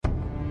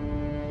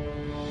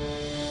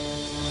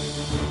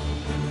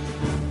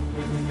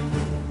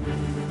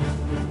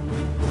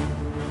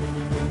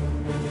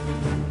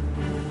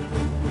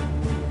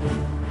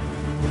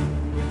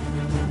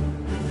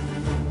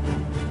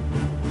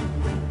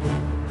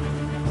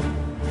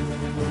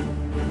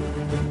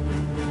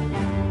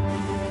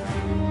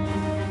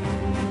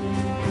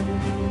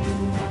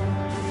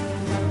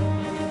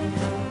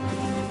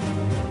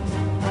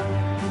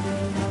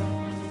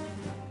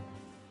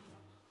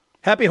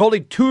Happy Holy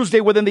Tuesday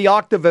within the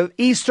octave of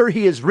Easter.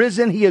 He is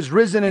risen. He is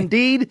risen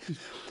indeed.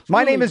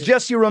 My name is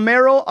Jesse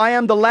Romero. I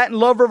am the Latin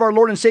lover of our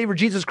Lord and Savior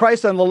Jesus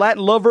Christ. I'm the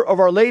Latin lover of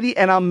Our Lady,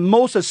 and I'm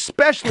most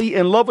especially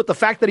in love with the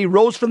fact that he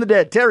rose from the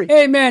dead. Terry.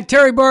 Amen.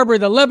 Terry Barber,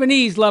 the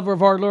Lebanese lover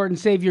of our Lord and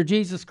Savior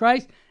Jesus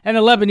Christ, and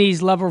the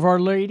Lebanese lover of Our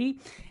Lady.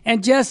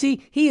 And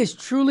Jesse, he is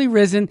truly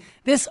risen.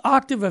 This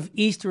octave of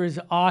Easter is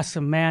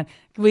awesome, man.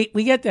 We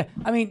get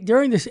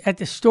during this, at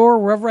the store,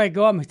 wherever I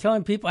go, I'm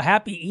telling people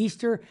Happy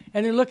Easter,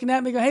 and they're looking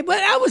at me and go, hey, but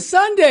that was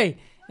Sunday.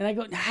 And I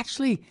go,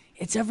 actually,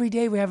 it's every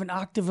day we have an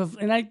octave of,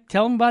 and I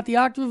tell them about the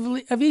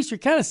octave of Easter.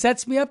 It kind of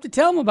sets me up to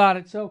tell them about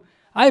it. So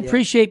I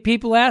appreciate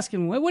people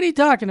asking, what are you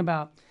talking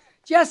about?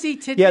 Jesse,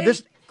 today,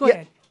 go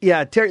ahead.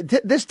 Yeah, Terry,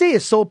 this day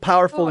is so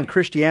powerful in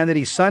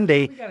Christianity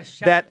Sunday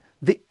that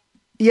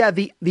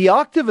the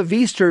octave of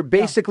Easter,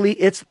 basically,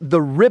 it's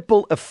the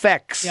ripple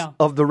effects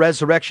of the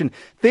resurrection.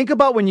 Think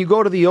about when you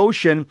go to the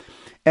ocean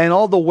and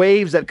all the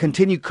waves that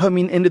continue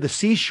coming into the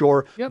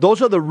seashore. Yep.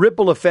 Those are the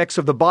ripple effects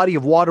of the body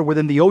of water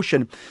within the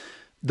ocean.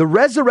 The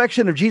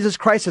resurrection of Jesus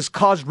Christ has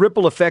caused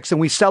ripple effects,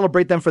 and we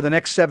celebrate them for the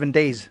next 7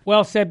 days.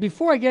 Well said.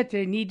 Before I get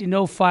to Need to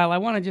Know file, I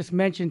want to just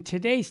mention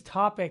today's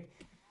topic.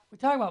 We're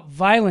talking about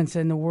violence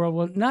in the world.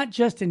 Well, not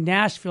just in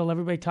Nashville.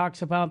 Everybody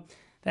talks about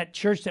that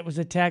church that was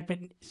attacked. But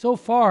so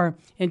far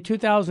in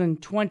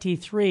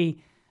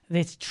 2023,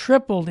 it's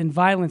tripled in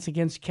violence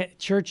against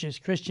churches,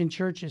 Christian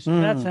churches.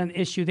 So that's an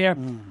issue there.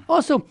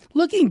 Also,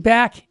 looking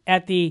back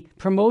at the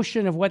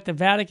promotion of what the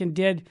Vatican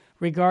did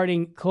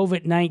regarding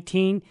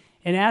COVID-19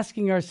 and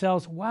asking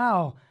ourselves,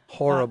 wow.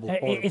 Horrible.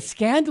 It's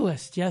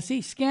scandalous,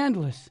 Jesse,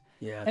 scandalous.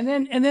 Yes. And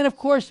then of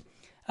course,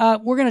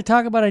 we're going to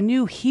talk about a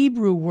new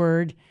Hebrew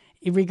word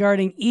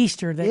regarding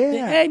Easter.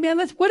 Hey, man,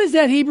 what is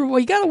that Hebrew? Well,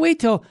 you got to wait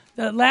till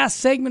the last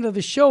segment of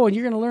the show, and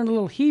you're going to learn a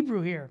little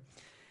Hebrew here.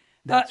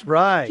 That's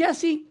right.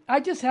 Jesse,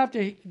 I just have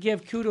to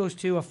give kudos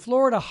to a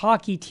Florida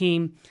hockey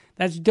team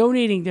that's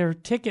donating their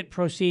ticket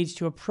proceeds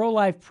to a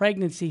pro-life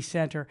pregnancy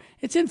center.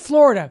 It's in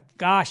Florida.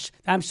 Gosh,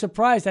 I'm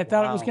surprised. I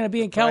thought it was going to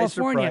be in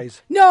California.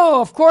 Surprise.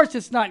 No, of course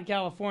it's not in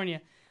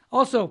California.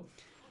 Also,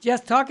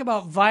 just talk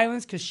about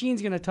violence, because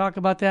Sheen's going to talk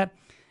about that.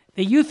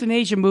 The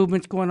euthanasia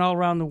movement's going all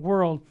around the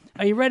world.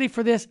 Are you ready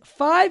for this?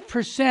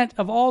 5%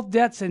 of all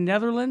deaths in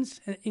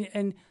Netherlands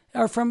and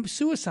are from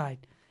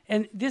suicide.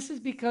 And this is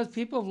because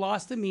people have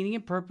lost the meaning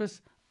and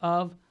purpose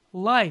of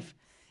life.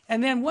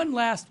 And then one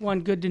last one,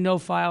 good to know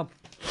file.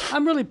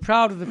 I'm really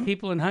proud of the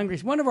people in Hungary.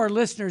 One of our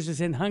listeners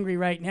is in Hungary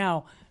right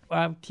now,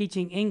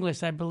 teaching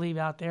English, I believe,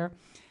 out there.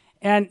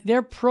 And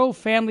their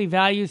pro-family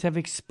values have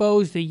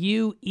exposed the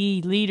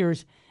UE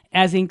leaders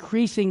as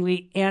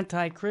increasingly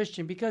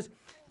anti-Christian, because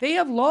they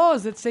have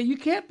laws that say you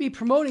can't be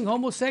promoting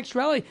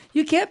homosexuality.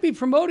 You can't be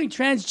promoting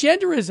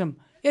transgenderism.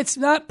 It's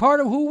not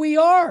part of who we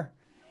are.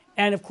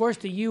 And, of course,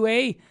 the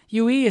UE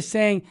is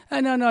saying,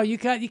 no, you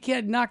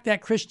can't knock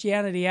that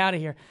Christianity out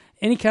of here.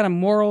 Any kind of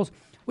morals.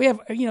 We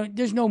have,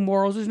 there's no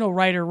morals. There's no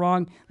right or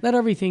wrong. Let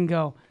everything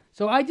go.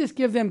 So I just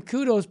give them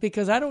kudos,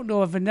 because I don't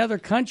know of another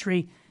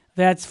country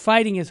that's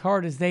fighting as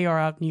hard as they are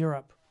out in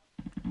Europe.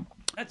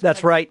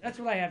 That's right. That's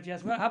what I have,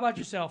 Jess. How about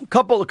yourself? A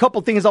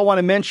couple things I want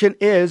to mention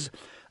is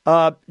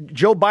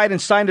Joe Biden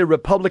signed a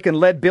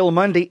Republican-led bill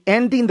Monday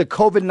ending the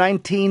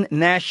COVID-19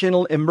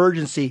 national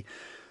emergency.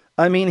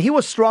 I mean, he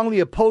was strongly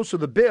opposed to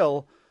the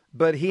bill,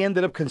 but he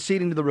ended up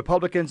conceding to the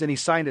Republicans and he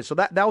signed it. So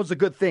that was a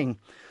good thing.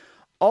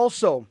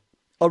 Also,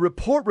 a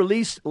report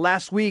released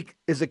last week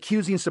is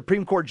accusing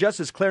Supreme Court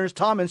Justice Clarence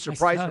Thomas,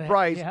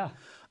 surprise,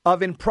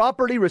 of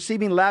improperly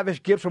receiving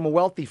lavish gifts from a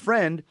wealthy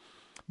friend.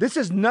 This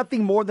is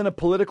nothing more than a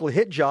political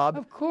hit job.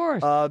 Of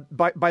course.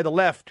 By the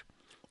left,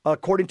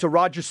 according to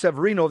Roger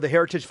Severino of the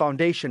Heritage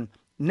Foundation.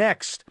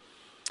 Next,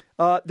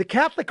 the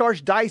Catholic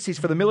Archdiocese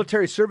for the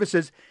Military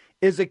Services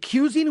is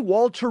accusing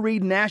Walter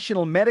Reed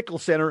National Medical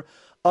Center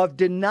of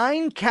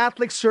denying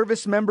Catholic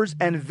service members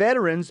and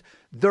veterans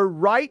the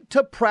right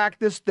to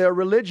practice their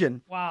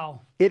religion.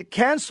 Wow. It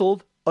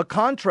canceled a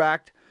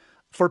contract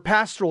for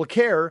pastoral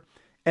care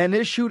and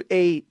issued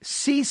a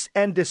cease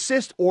and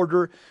desist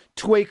order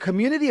to a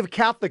community of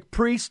Catholic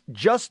priests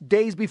just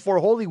days before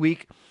Holy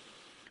Week.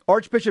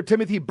 Archbishop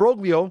Timothy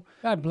Broglio,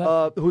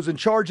 who's in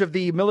charge of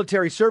the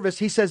military service,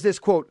 he says this,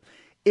 quote,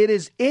 "It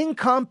is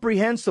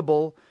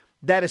incomprehensible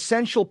that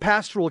essential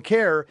pastoral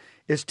care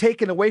is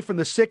taken away from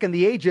the sick and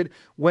the aged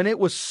when it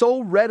was so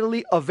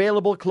readily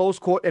available," close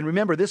quote. And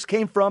remember, this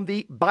came from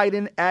the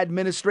Biden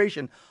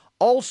administration.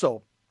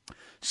 Also,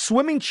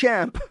 swimming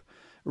champ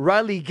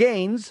Riley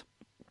Gaines,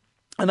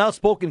 an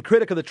outspoken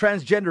critic of the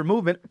transgender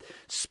movement,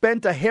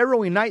 spent a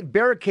harrowing night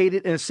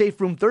barricaded in a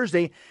safe room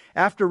Thursday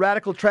after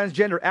radical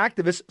transgender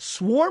activists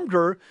swarmed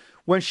her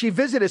when she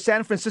visited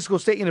San Francisco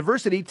State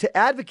University to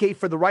advocate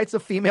for the rights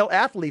of female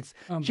athletes.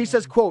 She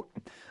says, quote,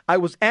 "I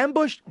was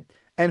ambushed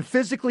and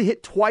physically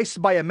hit twice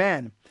by a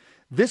man.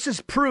 This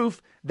is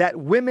proof that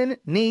women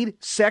need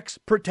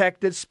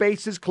sex-protected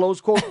spaces,"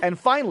 close quote. And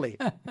finally,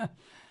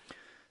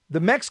 the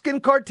Mexican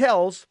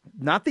cartels,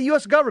 not the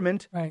U.S.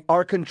 government,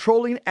 are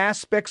controlling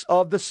aspects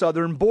of the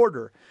southern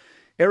border.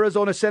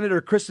 Arizona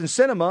Senator Kristen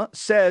Sinema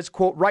says,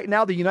 quote, right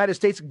now the United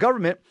States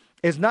government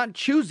is not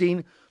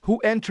choosing who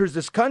enters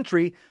this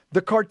country.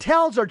 The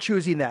cartels are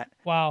choosing that.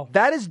 Wow.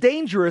 That is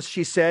dangerous,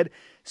 she said.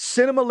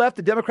 Sinema left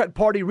the Democrat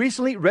Party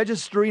recently,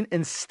 registering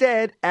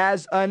instead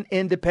as an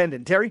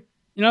independent. Terry?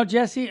 You know,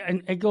 Jesse,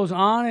 and it goes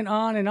on and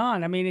on and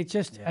on. I mean,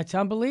 it's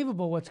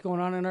unbelievable what's going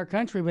on in our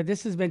country, but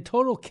this has been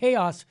total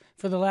chaos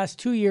for the last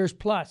 2 years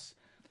plus.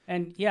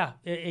 And yeah,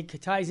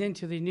 it ties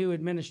into the new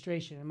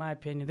administration, in my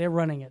opinion. They're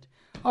running it.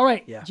 All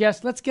right,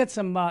 Jess, let's get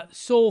some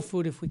soul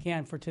food if we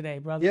can for today,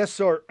 brother. Yes,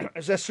 sir.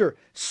 Yes, sir.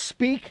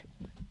 Speak,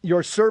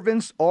 your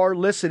servants are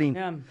listening.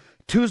 Yeah.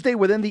 Tuesday,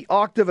 within the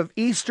octave of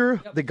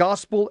Easter, the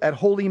gospel at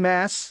Holy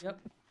Mass.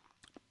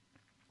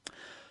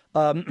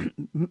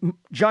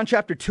 John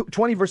chapter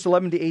 20, verse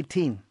 11 to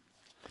 18.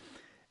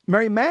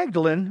 Mary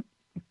Magdalene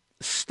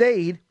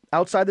stayed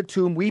outside the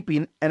tomb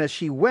weeping, and as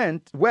she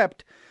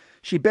wept,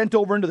 she bent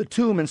over into the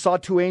tomb and saw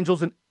two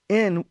angels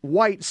in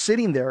white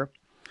sitting there,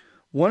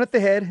 one at the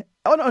head.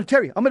 Oh, no,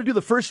 Terry, I'm going to do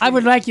the first reading. I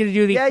would like you to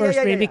do the first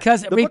reading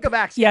because the book of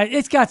Acts. Yeah,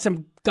 it's got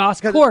some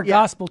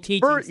gospel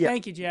teachings.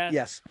 Thank you, Jess.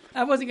 Yes.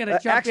 I wasn't going to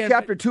jump Acts in. Acts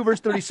chapter 2, verse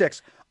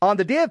 36. On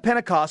the day of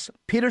Pentecost,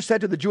 Peter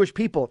said to the Jewish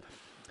people,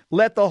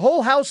 let the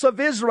whole house of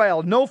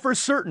Israel know for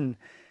certain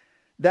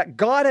that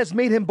God has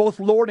made him both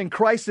Lord and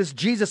Christ, this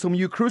Jesus whom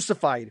you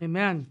crucified.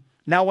 Amen.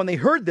 Now, when they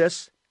heard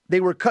this,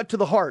 they were cut to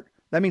the heart.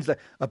 That means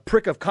a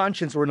prick of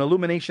conscience or an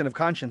illumination of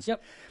conscience.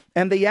 Yep.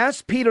 And they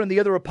asked Peter and the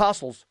other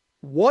apostles,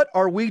 what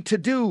are we to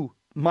do,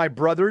 my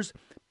brothers?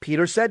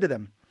 Peter said to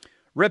them,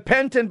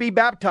 repent and be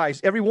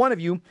baptized, every one of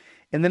you,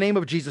 in the name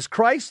of Jesus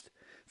Christ,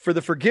 for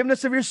the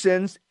forgiveness of your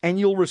sins, and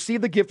you'll receive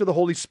the gift of the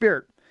Holy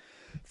Spirit.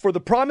 For the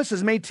promise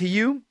is made to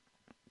you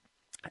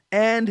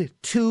and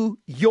to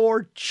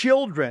your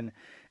children,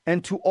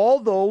 and to all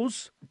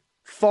those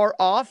far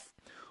off,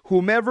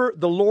 whomever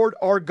the Lord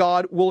our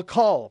God will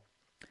call.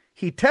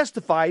 He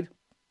testified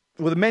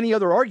with many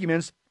other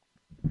arguments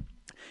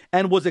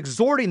and was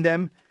exhorting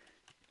them.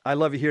 I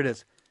love it. Here it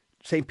is.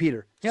 St.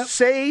 Peter. Yep.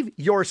 Save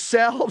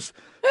yourselves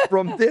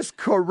from this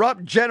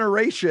corrupt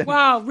generation.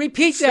 Wow,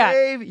 repeat that.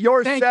 Save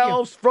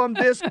yourselves from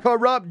this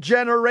corrupt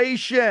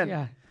generation.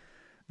 Yeah.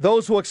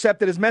 Those who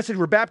accepted his message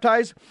were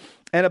baptized,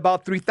 and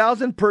about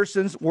 3,000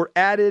 persons were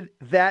added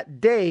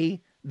that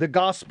day, the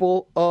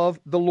gospel of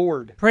the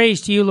Lord.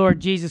 Praise to you, Lord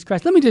Jesus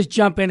Christ. Let me just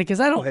jump in because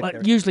I don't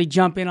ahead, usually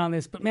jump in on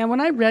this. But man, when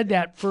I read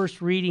that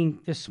first reading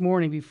this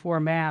morning before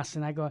Mass,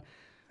 and I go,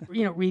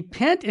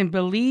 repent and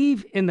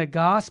believe in the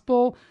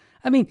gospel.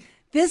 I mean,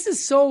 this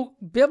is so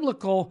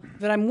biblical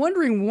that I'm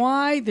wondering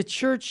why the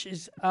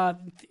church's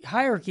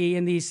hierarchy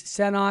in these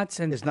synods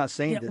and is not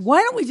saying this.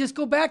 Why don't we just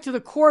go back to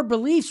the core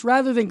beliefs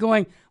rather than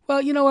going,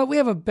 well, you know what, we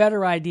have a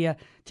better idea.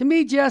 To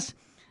me, Jess,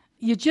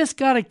 you just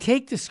got to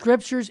take the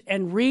scriptures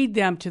and read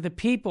them to the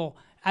people.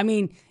 I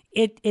mean,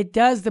 it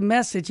does the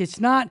message. It's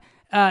not,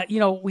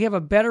 we have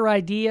a better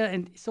idea.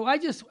 And so I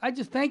just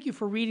thank you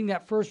for reading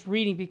that first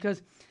reading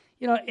because,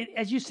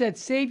 as you said,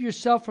 save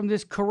yourself from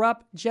this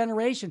corrupt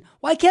generation.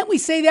 Why can't we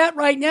say that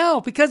right now?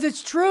 Because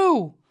it's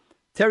true.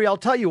 Terry, I'll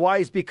tell you why.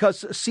 It's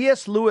because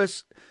C.S.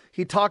 Lewis,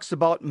 he talks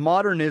about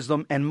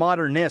modernism and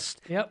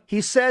modernist. Yep. He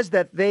says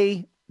that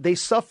they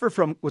suffer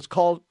from what's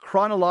called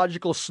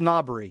chronological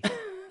snobbery.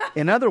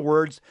 In other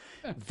words,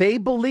 they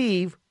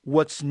believe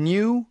what's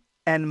new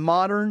and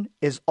modern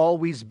is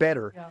always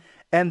better. Yeah.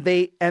 And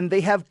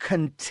they have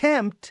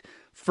contempt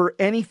for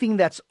anything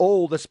that's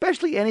old,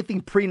 especially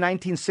anything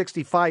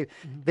pre-1965.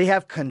 Mm-hmm. They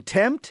have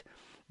contempt.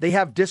 They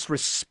have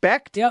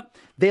disrespect. Yep.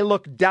 They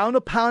look down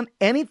upon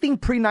anything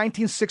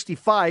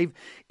pre-1965.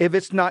 If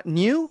it's not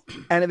new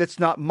and if it's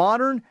not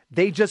modern,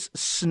 they just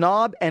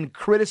snob and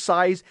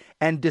criticize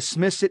and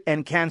dismiss it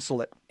and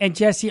cancel it. And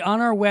Jesse,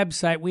 on our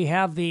website, we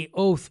have the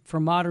oath for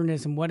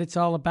modernism, what it's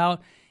all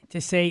about,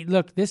 to say,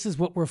 look, this is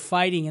what we're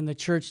fighting in the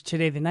church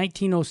today, the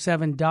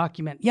 1907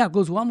 document. Yeah, it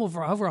goes well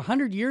over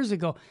 100 years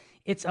ago.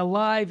 It's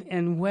alive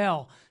and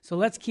well. So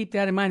let's keep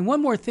that in mind.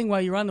 One more thing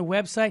while you're on the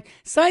website,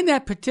 sign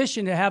that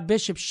petition to have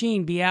Bishop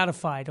Sheen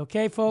beatified,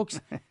 okay,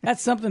 folks?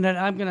 That's something that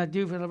I'm going to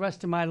do for the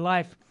rest of my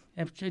life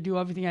and to do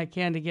everything I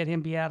can to get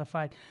him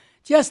beatified.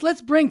 Jess,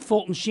 let's bring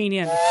Fulton Sheen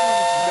in.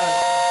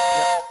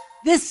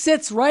 This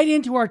sits right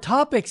into our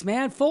topics,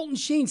 man. Fulton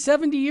Sheen,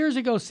 70 years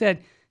ago,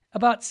 said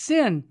about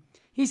sin.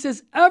 He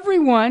says,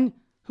 everyone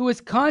who is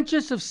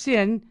conscious of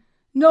sin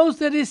knows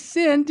that his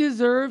sin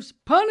deserves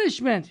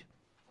punishment.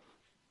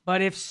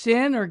 But if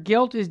sin or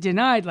guilt is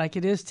denied like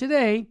it is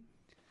today,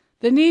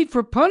 the need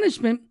for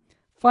punishment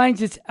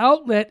finds its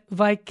outlet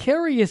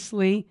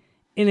vicariously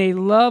in a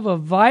love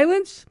of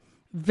violence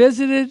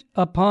visited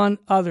upon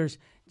others.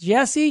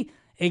 Jesse,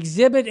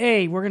 Exhibit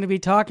A, we're going to be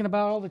talking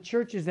about all the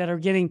churches that are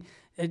getting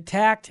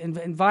attacked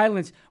and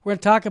violence. We're going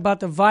to talk about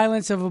the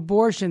violence of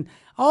abortion.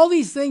 All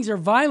these things are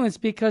violence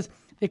because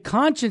the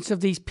conscience of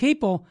these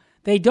people,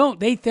 they don't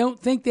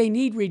think they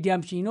need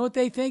redemption. You know what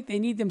they think? They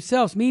need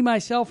themselves, me,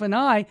 myself, and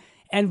I.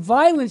 And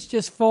violence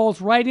just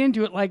falls right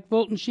into it, like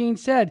Fulton Sheen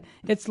said.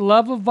 It's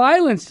love of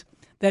violence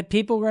that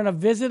people are going to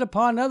visit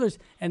upon others.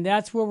 And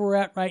that's where we're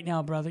at right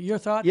now, brother. Your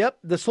thoughts? Yep.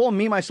 This whole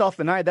me, myself,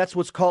 and I, that's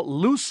what's called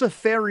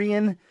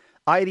Luciferian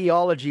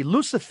ideology.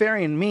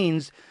 Luciferian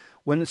means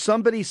when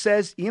somebody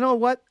says, you know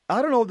what,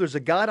 I don't know if there's a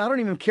God. I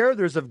don't even care if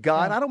there's a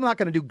God. I'm not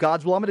going to do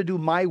God's will. I'm going to do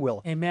my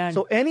will. Amen.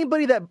 So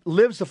anybody that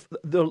lives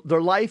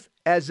their life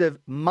as if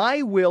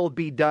my will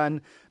be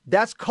done,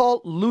 that's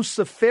called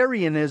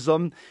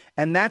Luciferianism.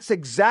 And that's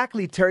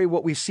exactly, Terry,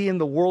 what we see in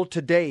the world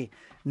today.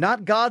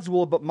 Not God's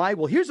will, but my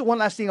will. Here's the one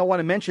last thing I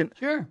want to mention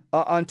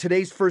on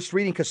today's first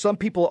reading, because some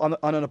people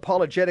on an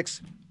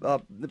apologetics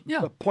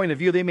point of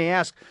view, they may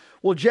ask,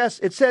 well, Jess,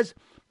 it says,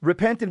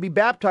 repent and be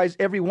baptized,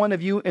 every one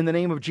of you, in the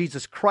name of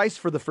Jesus Christ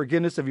for the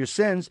forgiveness of your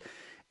sins,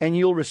 and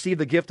you'll receive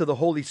the gift of the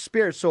Holy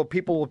Spirit. So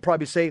people will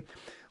probably say,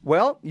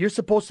 well, you're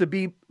supposed to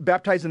be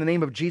baptized in the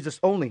name of Jesus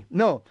only.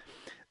 No.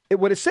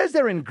 What it says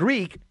there in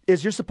Greek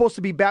is you're supposed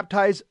to be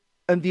baptized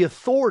in the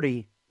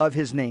authority of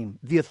his name,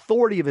 the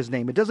authority of his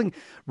name. It doesn't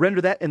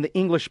render that in the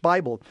English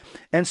Bible.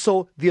 And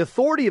so the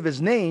authority of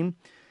his name,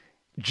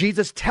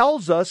 Jesus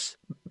tells us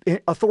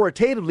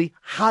authoritatively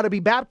how to be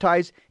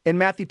baptized in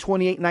Matthew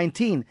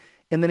 28:19.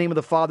 In the name of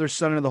the Father,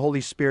 Son, and the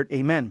Holy Spirit.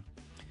 Amen.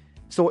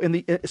 So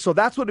so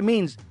that's what it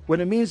means. When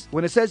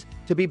it says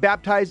to be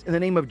baptized in the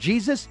name of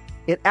Jesus,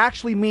 it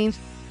actually means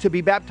to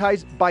be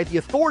baptized by the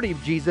authority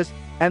of Jesus,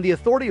 and the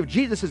authority of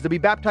Jesus is to be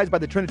baptized by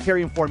the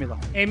Trinitarian formula.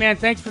 Amen.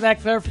 Thanks for that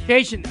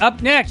clarification.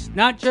 Up next,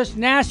 not just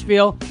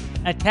Nashville,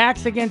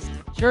 attacks against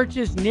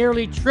churches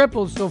nearly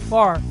tripled so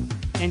far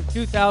in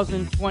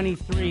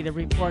 2023. The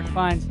report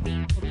finds.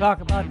 We'll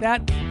talk about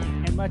that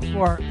and much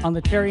more on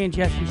the Terry and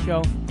Jesse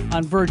Show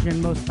on Virgin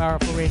Most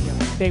Powerful Radio.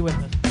 Stay with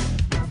us.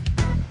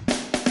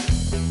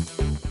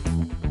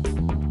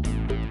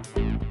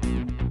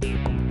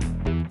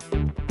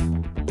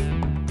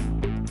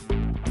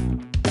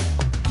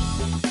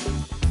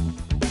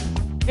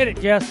 Hit it,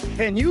 Jess.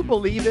 Can you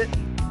believe it?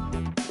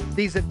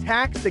 These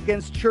attacks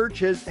against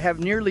churches have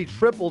nearly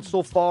tripled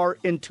so far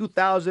in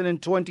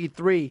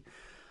 2023.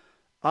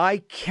 I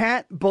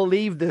can't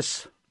believe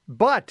this,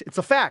 but it's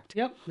a fact.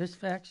 Yep, this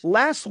facts.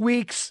 Last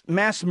week's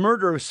mass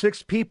murder of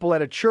 6 people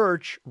at a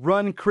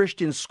church-run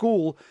Christian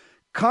school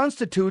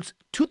constitutes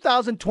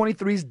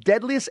 2023's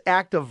deadliest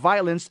act of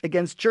violence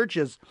against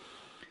churches,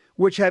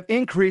 which have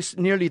increased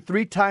nearly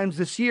 3 times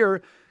this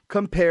year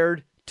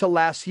compared to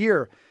last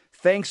year,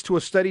 thanks to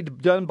a study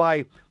done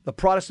by the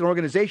Protestant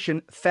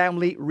organization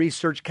Family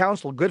Research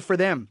Council. Good for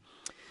them.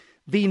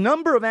 The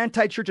number of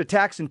anti-church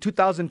attacks in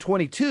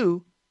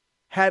 2022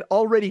 had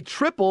already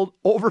tripled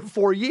over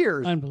 4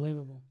 years.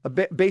 Unbelievable.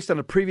 Based on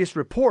a previous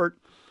report.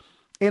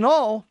 In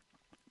all,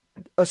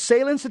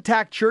 assailants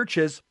attacked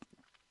churches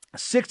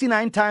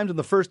 69 times in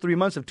the first 3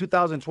 months of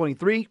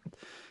 2023,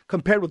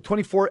 compared with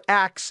 24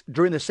 acts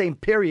during the same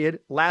period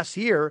last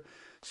year.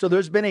 So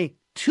there's been a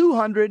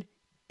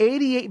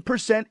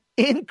 288%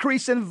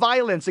 increase in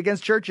violence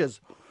against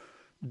churches.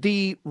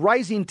 The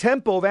rising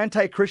tempo of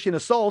anti-Christian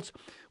assaults,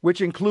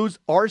 which includes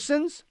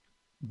arsons,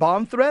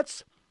 bomb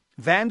threats,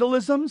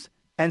 vandalisms,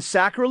 and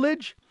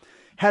sacrilege,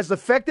 has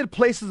affected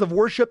places of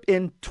worship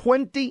in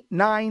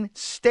 29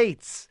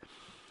 states.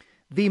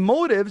 The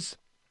motives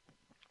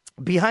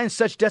behind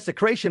such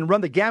desecration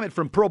run the gamut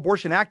from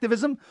pro-abortion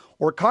activism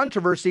or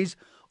controversies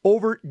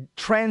over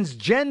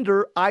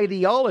transgender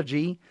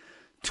ideology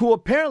to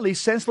apparently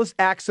senseless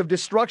acts of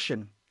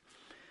destruction.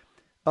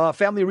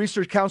 Family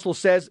Research Council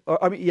says,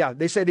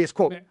 they say this,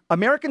 quote,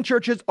 American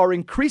churches are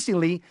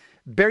increasingly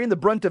bearing the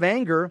brunt of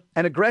anger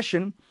and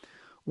aggression,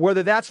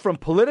 whether that's from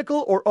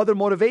political or other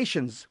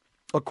motivations,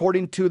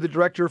 according to the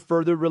director of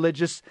further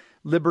religious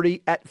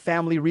liberty at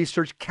Family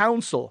Research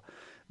Council.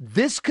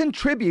 This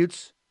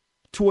contributes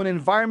to an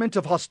environment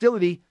of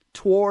hostility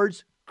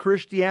towards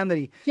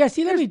Christianity. Yeah,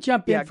 see, let me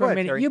jump in for a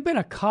minute. Terry. You've been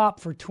a cop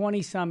for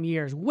 20-some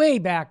years, way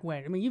back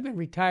when. I mean, you've been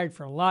retired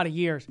for a lot of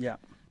years. Yeah.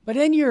 But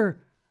in your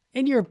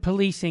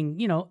policing,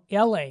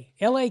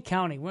 LA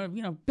County,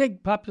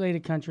 big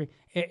populated country,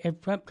 a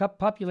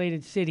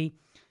populated city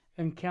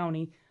and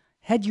county,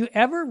 had you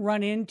ever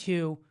run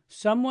into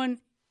someone,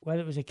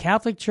 whether it was a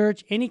Catholic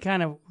church, any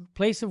kind of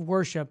place of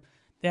worship,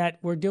 that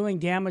were doing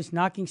damage,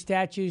 knocking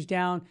statues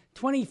down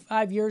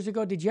 25 years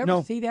ago? Did you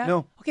ever see that?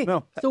 No. Okay.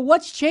 No. So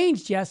what's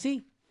changed,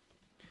 Jesse?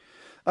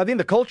 I think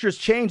the culture has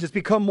changed. It's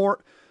become more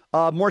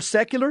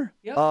secular,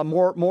 Yep.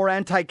 more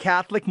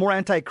anti-Catholic, more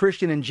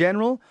anti-Christian in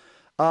general.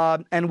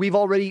 And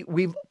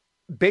we've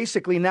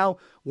basically now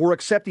we're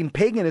accepting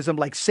paganism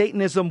like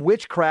Satanism,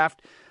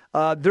 witchcraft.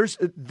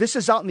 This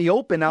is out in the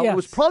open now. Yes. It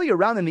was probably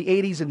around in the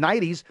 80s and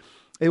 90s.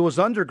 It was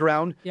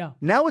underground. Yeah.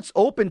 Now it's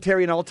open,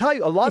 Terry, and I'll tell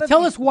you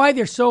Tell us why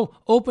they're so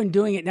open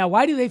doing it now.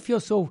 Why do they feel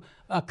so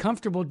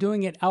comfortable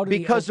doing it out of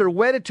because they're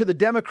wedded to the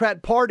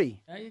Democrat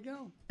Party. There you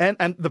go.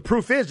 And the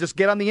proof is, just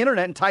get on the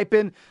internet and type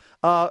in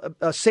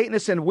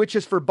Satanists and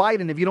witches for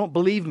Biden if you don't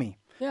believe me.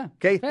 Yeah.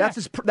 Okay,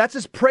 fact. that's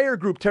his prayer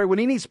group, Terry. When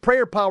he needs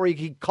prayer power,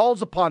 he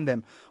calls upon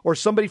them, or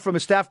somebody from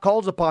his staff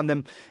calls upon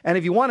them. And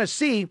if you want to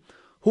see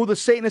who the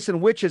Satanists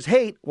and witches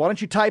hate, why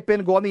don't you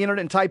go on the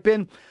internet and type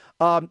in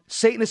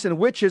Satanists and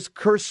witches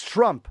curse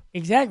Trump.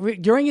 Exactly.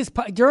 During his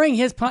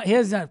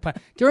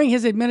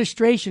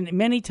administration,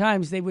 many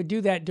times they would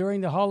do that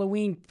during the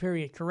Halloween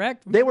period.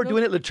 Correct? They were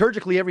doing it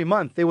liturgically every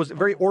month. It was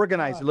very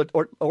organized,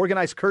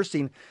 organized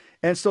cursing.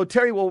 And so,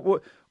 Terry,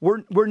 well,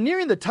 we're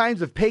nearing the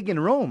times of pagan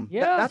Rome.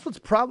 Yeah, that's what's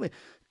probably.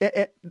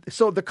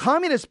 So the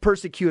communists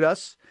persecute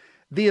us,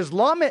 the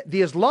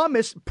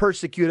Islamists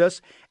persecute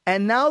us,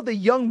 and now the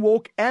young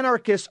woke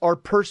anarchists are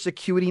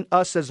persecuting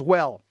us as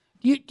well.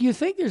 Do you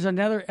think there's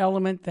another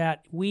element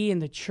that we in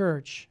the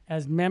church,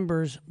 as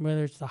members,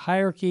 whether it's the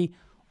hierarchy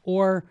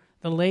or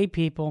the lay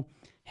people,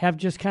 have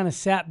just kind of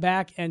sat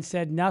back and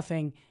said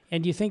nothing?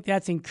 And do you think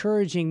that's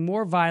encouraging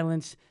more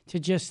violence to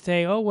just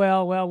say, "Oh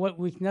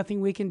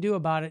nothing we can do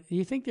about it"? Do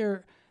you think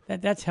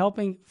that's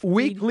helping?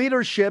 Weak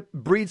leadership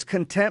breeds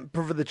contempt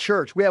for the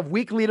church. We have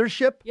weak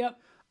leadership. Yep.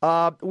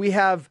 We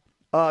have,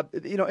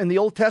 in the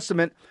Old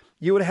Testament,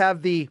 you would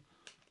have the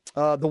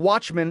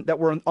watchmen that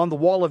were on the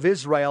wall of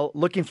Israel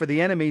looking for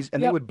the enemies,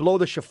 and they would blow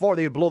the shofar.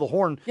 They would blow the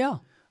horn. Yeah.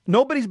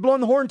 Nobody's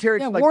blowing the horn, Terry.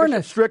 Yeah, like warn Bishop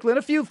us. Strickland.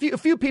 A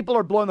few people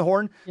are blowing the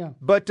horn. Yeah.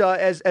 But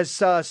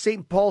as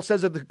St. Paul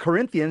says of the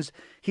Corinthians,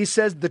 he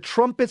says the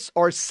trumpets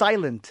are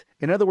silent.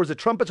 In other words, the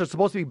trumpets are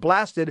supposed to be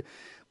blasted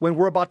when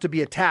we're about to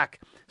be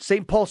attacked.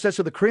 St. Paul says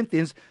to the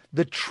Corinthians,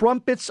 the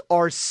trumpets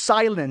are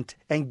silent.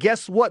 And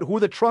guess what? Who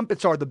the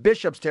trumpets are? The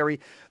bishops, Terry.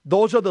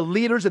 Those are the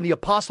leaders and the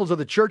apostles of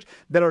the church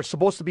that are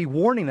supposed to be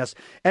warning us.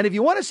 And if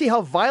you want to see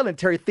how violent,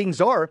 Terry, things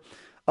are,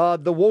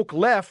 the woke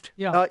left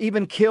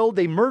even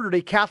they murdered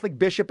a Catholic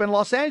bishop in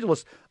Los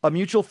Angeles, a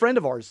mutual friend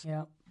of ours.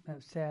 Yeah,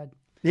 that's sad.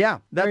 Yeah,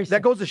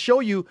 that goes to show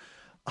you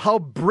how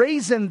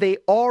brazen they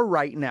are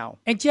right now.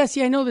 And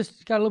Jesse, I know this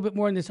got a little bit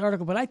more in this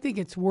article, but I think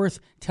it's worth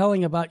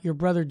telling about your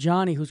brother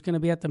Johnny, who's going to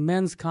be at the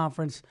men's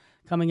conference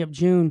coming up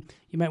June.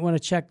 You might want to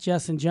check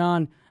Jesse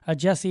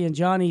and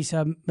Johnny's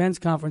men's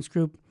conference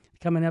group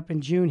coming up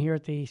in June here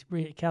at the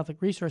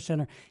Catholic Resource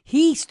Center.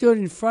 He stood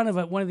in front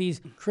of one of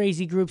these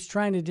crazy groups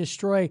trying to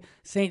destroy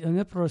St.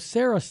 Junipero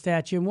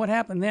statue. And what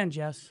happened then,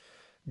 Jess?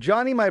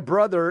 Johnny, my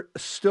brother,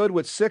 stood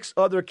with 6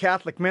 other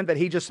Catholic men that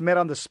he just met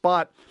on the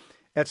spot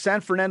at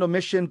San Fernando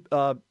Mission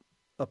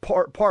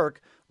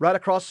Park, right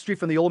across the street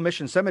from the old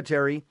Mission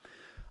Cemetery.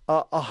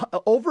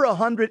 Over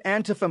 100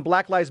 Antifa and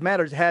Black Lives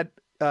Matter had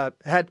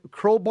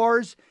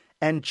crowbars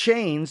and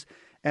chains,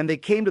 and they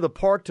came to the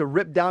park to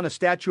rip down a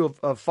statue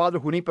of Father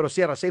Junipero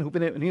Sierra, Saint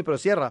Junipero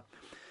Sierra.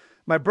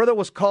 My brother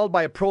was called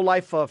by a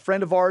pro-life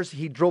friend of ours.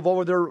 He drove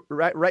over there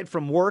right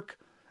from work,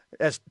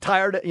 as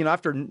tired,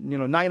 after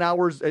 9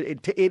 hours,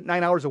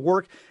 9 hours of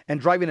work and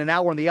driving an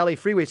hour on the LA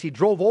freeways. He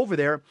drove over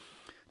there,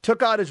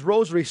 took out his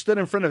rosary, stood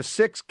in front of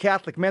 6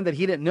 Catholic men that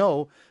he didn't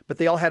know, but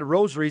they all had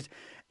rosaries,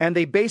 and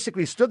they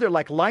basically stood there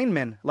like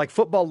linemen, like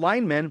football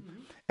linemen,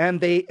 and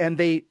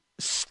they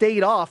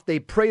stayed off. They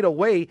prayed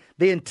away.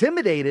 They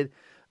intimidated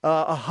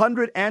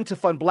 100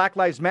 Antifa and Black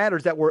Lives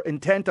Matters that were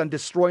intent on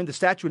destroying the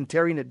statue and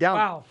tearing it down.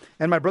 Wow.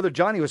 And my brother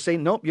Johnny was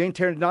saying, nope, you ain't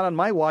tearing it down on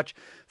my watch.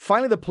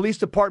 Finally, the police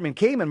department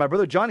came, and my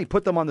brother Johnny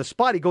put them on the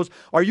spot. He goes,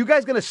 are you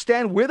guys going to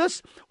stand with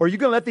us, or are you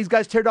going to let these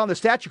guys tear down the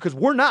statue? Because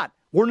we're not.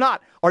 We're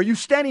not. Are you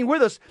standing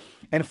with us?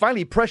 And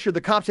finally, he pressured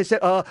the cops. They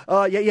said,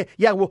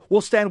 yeah,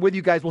 we'll stand with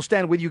you guys. We'll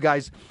stand with you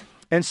guys.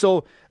 And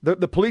so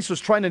the police was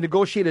trying to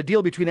negotiate a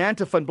deal between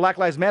Antifa and Black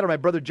Lives Matter, my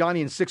brother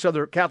Johnny, and 6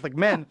 other Catholic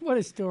men. What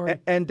a story.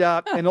 And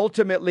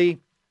ultimately,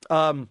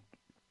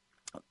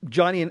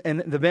 Johnny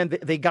and the men,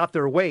 they got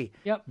their way.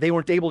 Yep. They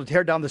weren't able to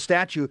tear down the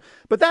statue.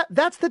 But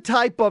that's the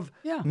type of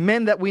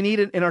men that we need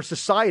in our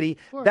society.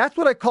 That's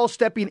what I call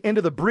stepping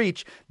into the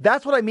breach.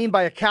 That's what I mean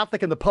by a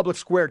Catholic in the public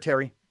square,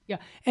 Terry. Yeah.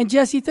 And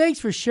Jesse, thanks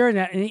for sharing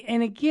that.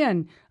 And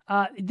again,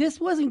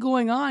 this wasn't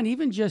going on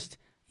even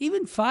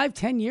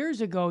 5-10 years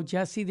ago,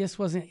 Jesse. This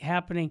wasn't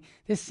happening.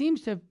 This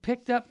seems to have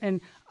picked up. And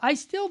I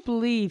still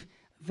believe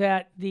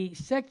that the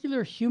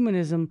secular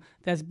humanism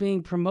that's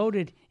being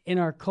promoted in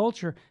our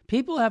culture,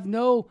 people have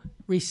no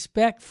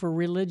respect for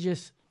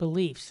religious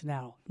beliefs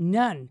now.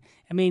 None.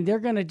 I mean, they're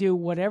going to do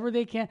whatever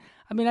they can.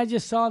 I mean, I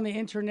just saw on the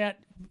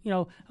internet,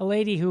 a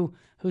lady who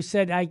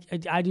said,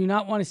 I do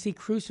not want to see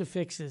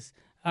crucifixes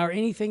or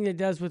anything that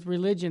does with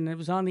religion. It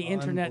was on the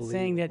internet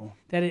saying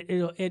that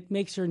it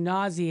makes her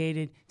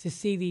nauseated to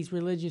see these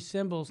religious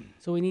symbols,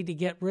 so we need to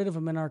get rid of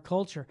them in our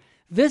culture.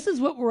 This is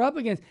what we're up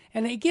against.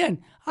 And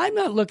again, I'm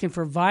not looking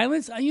for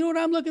violence. You know what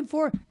I'm looking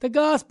for? The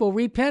gospel.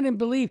 Repent and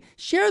believe.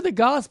 Share the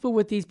gospel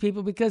with these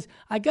people, because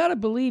I got to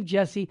believe,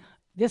 Jesse,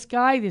 this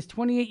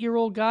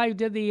 28-year-old guy who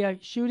did the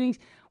shootings,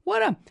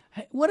 what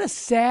a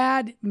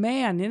sad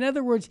man. In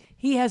other words,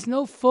 he has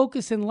no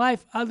focus in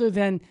life other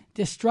than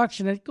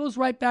destruction. It goes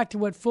right back to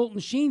what Fulton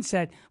Sheen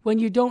said. When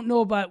you don't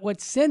know about what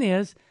sin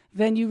is,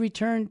 then you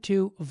return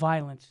to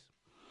violence.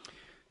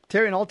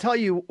 Terry, and I'll tell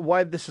you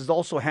why this is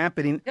also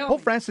happening.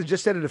 Pope Francis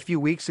just said it a few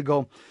weeks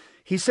ago.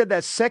 He said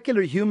that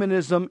secular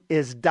humanism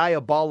is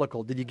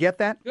diabolical. Did you get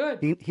that? Good.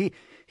 He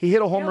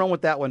hit a home run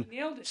with that one.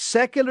 Nailed it.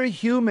 Secular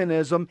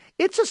humanism,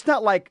 it's just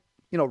not like,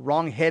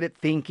 wrong-headed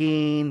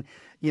thinking,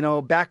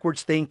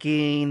 backwards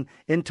thinking.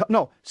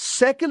 No,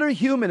 secular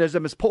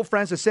humanism, as Pope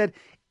Francis said,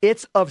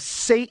 it's of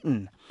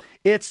Satan.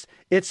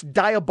 It's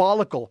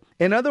diabolical.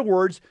 In other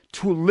words,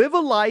 to live a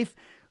life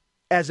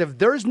as if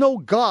there's no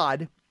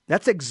God,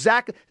 that's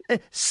exactly...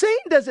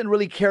 Satan doesn't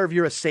really care if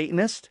you're a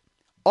Satanist.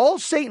 All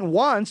Satan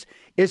wants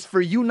is for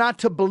you not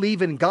to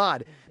believe in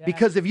God. Exactly.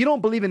 Because if you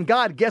don't believe in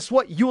God, guess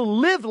what? You'll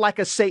live like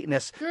a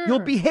Satanist. Sure. You'll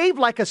behave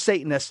like a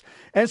Satanist.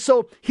 And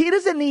so he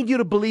doesn't need you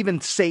to believe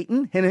in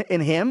Satan,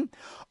 in him.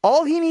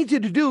 All he needs you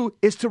to do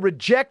is to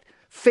reject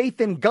faith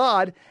in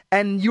God,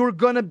 and you're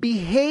going to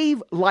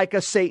behave like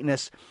a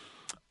Satanist.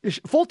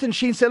 Fulton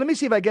Sheen said, let me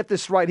see if I get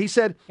this right. He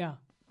said,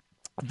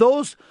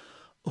 those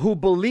who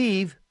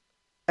believe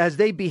as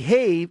they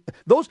behave,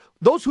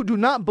 those who do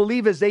not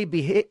believe as they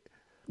behave,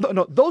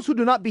 those who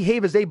do not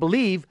behave as they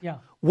believe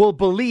will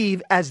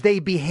believe as they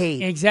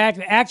behave.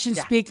 Exactly.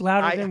 Actions speak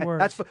louder than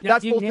words.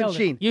 That's Fulton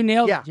Sheen. You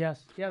nailed it,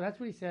 Jess. Yeah, that's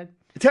what he said.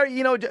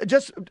 Terry,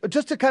 just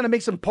to kind of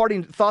make some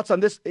parting thoughts on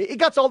this, it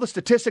got all the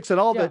statistics and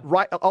all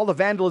the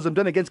vandalism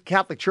done against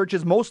Catholic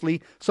churches,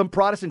 mostly some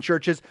Protestant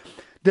churches.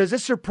 Does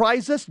this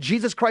surprise us?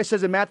 Jesus Christ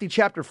says in Matthew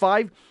chapter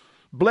 5,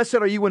 "Blessed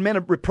are you when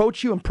men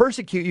reproach you and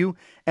persecute you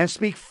and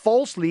speak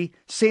falsely,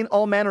 saying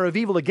all manner of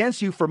evil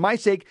against you for my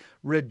sake.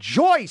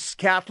 Rejoice,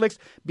 Catholics,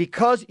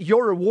 because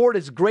your reward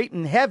is great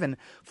in heaven.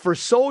 For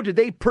so did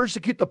they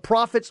persecute the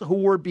prophets who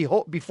were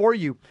before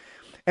you."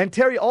 And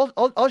Terry,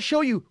 I'll show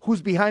you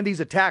who's behind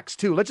these attacks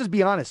too. Let's just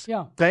be honest.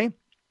 Yeah. Okay.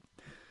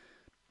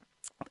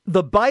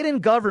 The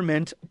Biden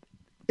government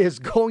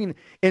is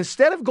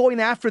instead of going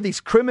after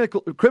these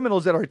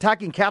criminals that are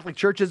attacking Catholic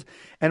churches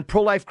and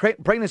pro-life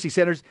pregnancy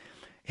centers,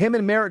 him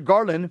and Merrick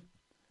Garland,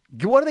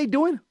 what are they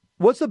doing?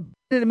 What's the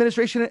Biden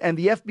administration and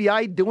the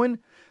FBI doing?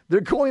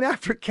 They're going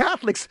after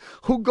Catholics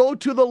who go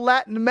to the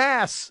Latin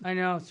Mass. I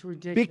know, it's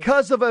ridiculous.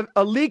 Because of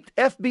a leaked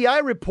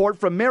FBI report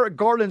from Merrick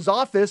Garland's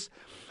office,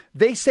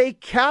 they say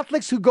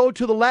Catholics who go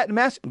to the Latin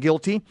Mass,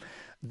 guilty.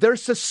 They're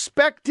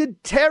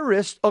suspected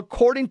terrorists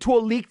according to a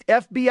leaked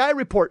FBI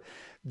report.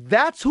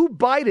 That's who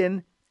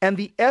Biden and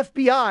the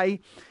FBI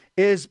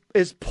is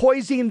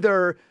poisoning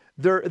their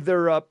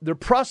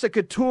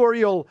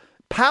prosecutorial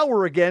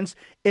power against.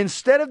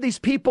 Instead of these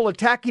people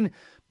attacking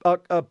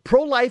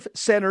pro-life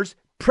centers,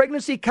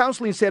 pregnancy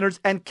counseling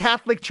centers, and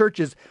Catholic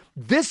churches.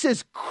 This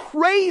is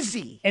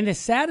crazy. And the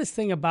saddest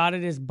thing about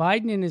it is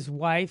Biden and his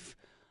wife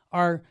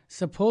are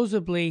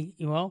supposedly,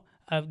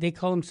 they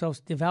call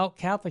themselves devout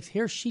Catholics.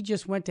 Here, she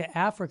just went to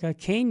Africa,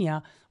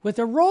 Kenya, with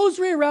a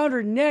rosary around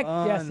her neck,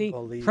 Jesse,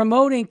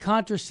 promoting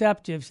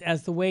contraceptives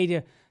as the way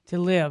to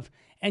live.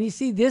 And you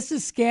see, this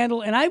is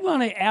scandal. And I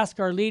want to ask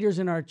our leaders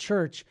in our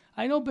church.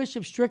 I know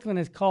Bishop Strickland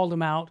has called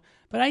them out,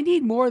 but I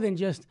need more than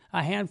just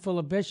a handful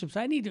of bishops.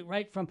 I need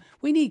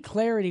we need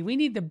clarity. We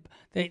need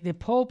the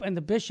Pope and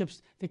the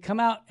bishops to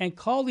come out and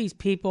call these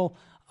people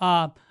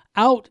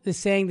out, is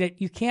saying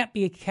that you can't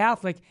be a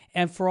Catholic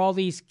and for all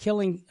these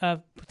killing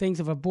things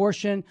of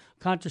abortion,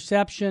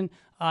 contraception,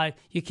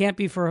 you can't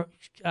be for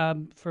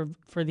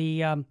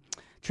the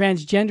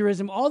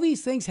transgenderism. All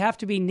these things have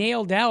to be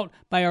nailed out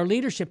by our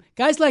leadership.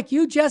 Guys like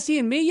you, Jesse,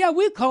 and me,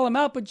 we call them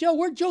out, but Joe,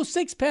 we're Joe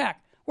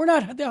Six-Pack. We're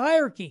not the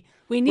hierarchy.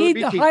 We need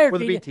the hierarchy. We're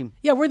the B team.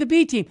 Yeah, we're the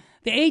B team.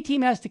 The A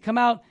team has to come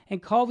out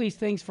and call these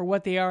things for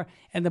what they are.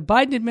 And the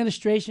Biden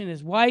administration,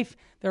 his wife,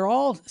 they're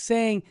all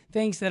saying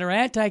things that are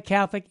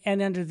anti-Catholic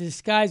and under the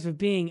disguise of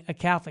being a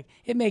Catholic.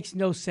 It makes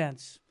no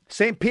sense.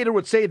 St. Peter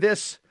would say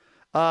this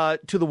to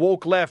the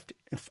woke left.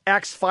 In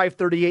Acts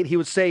 5:38, he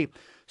would say,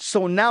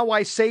 "So now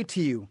I say to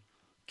you,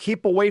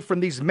 keep away from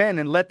these men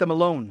and let them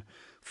alone.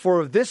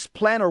 For if this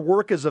plan or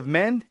work is of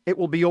men, it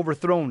will be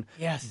overthrown.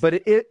 Yes.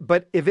 But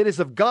if it is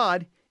of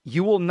God,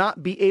 you will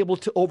not be able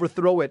to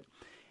overthrow it.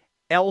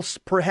 Else,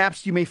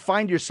 perhaps you may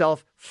find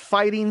yourself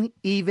fighting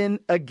even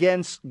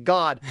against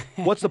God."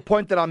 What's the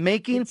point that I'm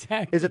making?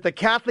 Exactly. Is that the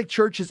Catholic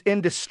Church is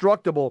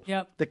indestructible.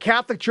 Yep. The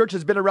Catholic Church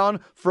has been around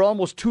for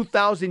almost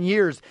 2,000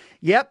 years.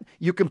 Yep,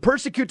 you can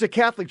persecute the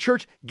Catholic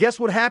Church. Guess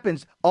what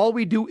happens? All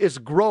we do is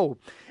grow.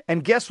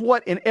 And guess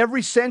what? In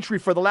every century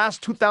for the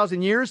last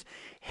 2,000 years,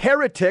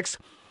 heretics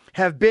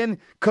have been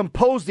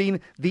composing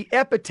the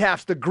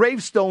epitaphs, the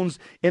gravestones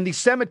in the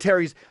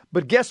cemeteries.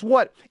 But guess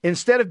what?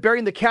 Instead of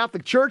burying the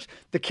Catholic Church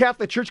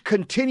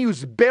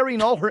continues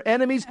burying all her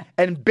enemies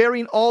and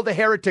burying all the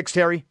heretics,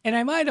 Terry. And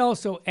I might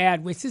also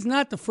add, this is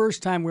not the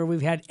first time where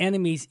we've had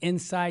enemies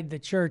inside the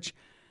church.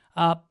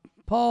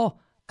 Paul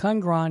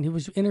Kungron, who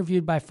was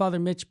interviewed by Father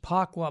Mitch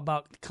Pacwa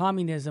about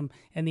communism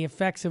and the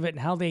effects of it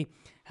and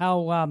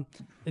how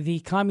the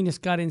communists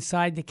got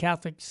inside the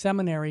Catholic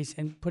seminaries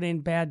and put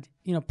in bad,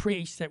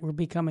 priests that were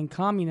becoming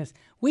communists.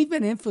 We've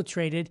been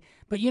infiltrated,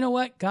 but you know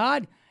what?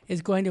 God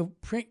is going to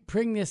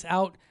bring this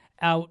out,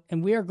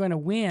 and we are going to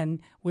win.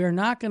 We are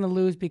not going to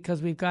lose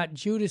because we've got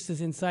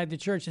Judases inside the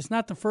church. It's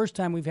not the first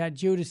time we've had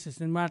Judases,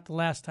 and not the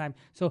last time.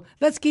 So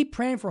let's keep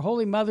praying for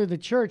Holy Mother, the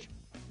Church,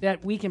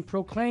 that we can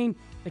proclaim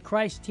the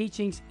Christ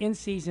teachings in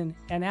season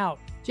and out.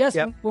 Just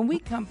when we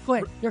come, go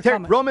ahead. You're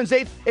coming. Romans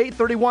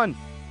 8:31.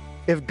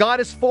 If God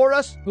is for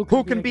us,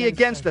 who can be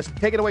against us?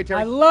 Take it away,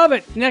 Terry. I love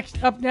it.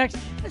 Up next,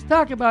 let's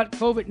talk about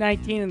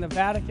COVID-19 and the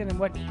Vatican and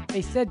what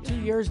they said 2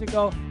 years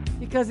ago,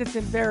 because it's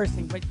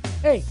embarrassing. But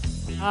hey,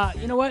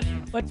 you know what?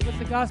 What's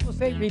the gospel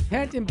say?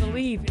 Repent and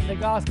believe in the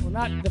gospel,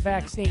 not the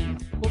vaccine.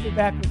 We'll be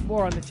back with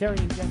more on the Terry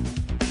and Jen.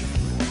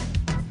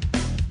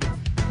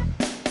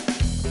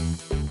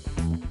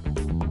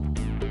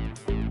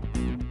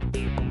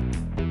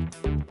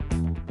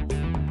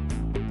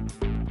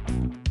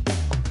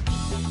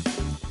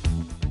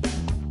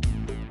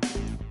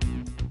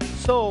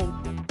 So,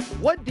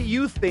 what do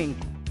you think?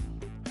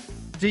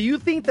 Do you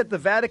think that the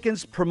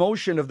Vatican's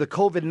promotion of the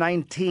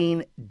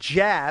COVID-19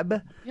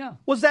 jab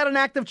was that an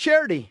act of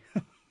charity?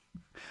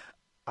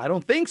 I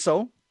don't think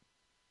so.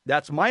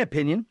 That's my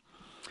opinion.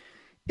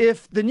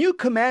 If the new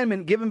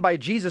commandment given by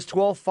Jesus to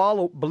all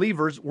fellow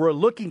believers were a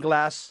looking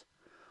glass,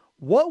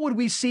 what would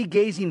we see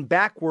gazing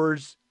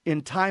backwards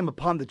in time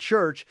upon the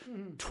church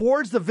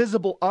towards the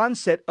visible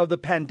onset of the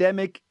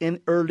pandemic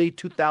in early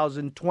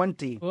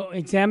 2020? Well,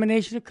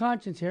 examination of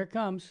conscience. Here it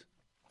comes.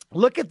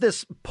 Look at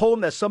this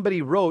poem that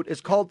somebody wrote.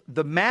 It's called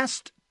The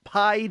Masked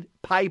Pied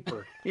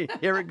Piper.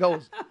 Here it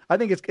goes. I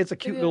think it's a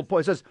cute little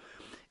poem. It says,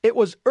 "It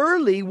was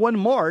early one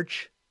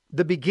March,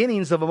 the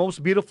beginnings of a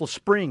most beautiful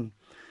spring.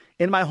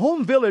 In my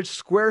home village,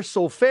 square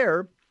so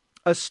fair,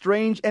 a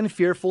strange and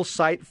fearful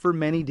sight for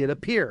many did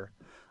appear.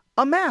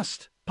 A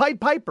masked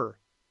Pied Piper,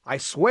 I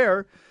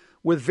swear,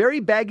 with very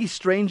baggy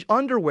strange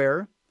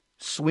underwear,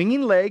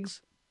 swinging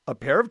legs, a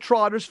pair of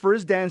trotters for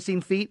his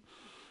dancing feet,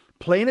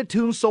 playing a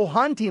tune so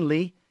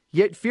hauntingly,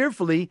 yet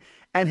fearfully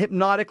and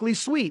hypnotically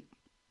sweet.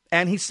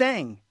 And he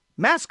sang,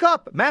 mask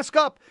up,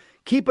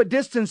 keep a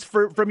distance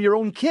from your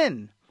own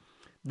kin.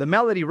 The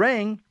melody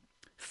rang,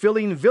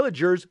 filling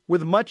villagers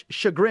with much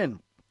chagrin.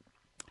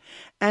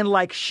 And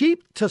like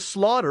sheep to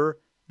slaughter,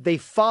 they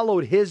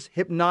followed his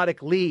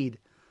hypnotic lead.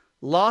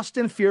 Lost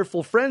in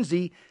fearful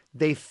frenzy,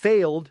 they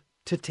failed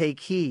to take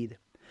heed.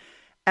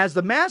 As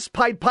the masked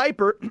Pied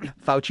Piper,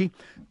 Fauci,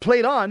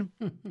 played on,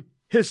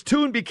 his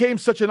tune became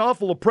such an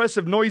awful,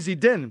 oppressive, noisy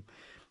din.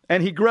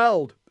 And he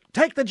growled,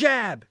 take the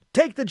jab,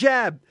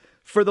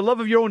 for the love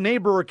of your own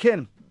neighbor or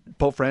kin,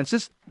 Pope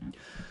Francis.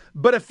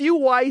 But a few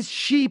wise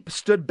sheep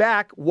stood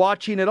back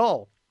watching it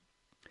all.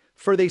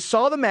 For they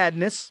saw the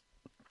madness,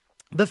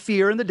 the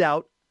fear and the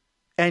doubt,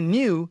 and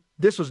knew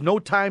this was no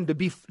time to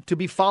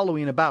be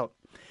following about.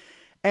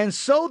 And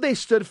so they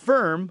stood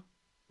firm,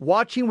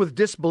 watching with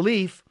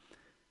disbelief,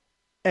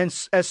 and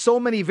as so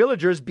many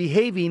villagers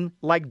behaving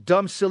like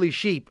dumb, silly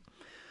sheep,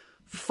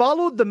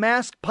 followed the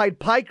masked Pied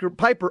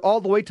Piper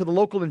all the way to the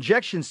local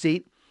injection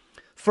seat,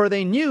 for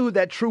they knew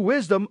that true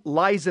wisdom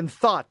lies in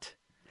thought,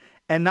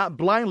 and not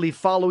blindly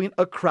following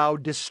a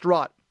crowd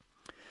distraught.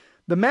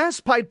 The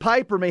masked Pied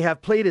Piper may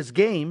have played his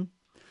game,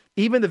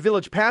 even the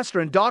village pastor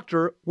and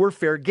doctor were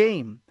fair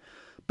game,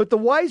 but the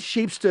wise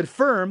sheep stood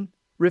firm,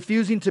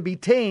 refusing to be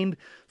tamed,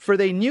 for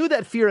they knew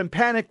that fear and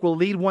panic will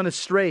lead one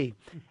astray.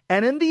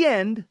 And in the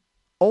end,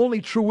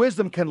 only true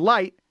wisdom can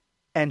light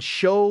and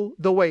show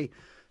the way.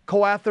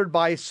 Co-authored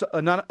by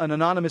an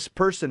anonymous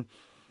person.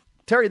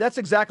 Terry, that's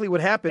exactly what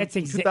happened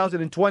in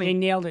 2020. They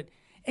nailed it.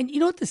 And you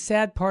know what the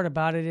sad part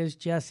about it is,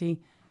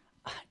 Jesse?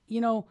 You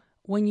know,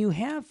 when you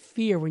have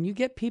fear, when you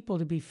get people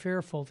to be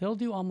fearful, they'll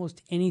do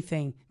almost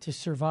anything to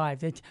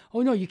survive.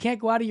 Oh, no, you can't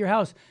go out of your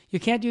house. You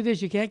can't do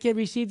this. You can't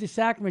receive the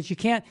sacraments. You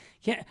can't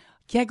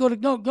go to,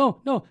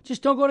 no,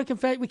 just don't go to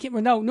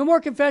confession. No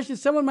more confession.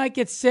 Someone might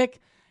get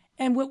sick.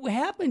 And what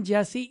happened,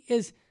 Jesse,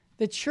 is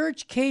the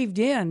church caved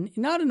in,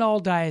 not in all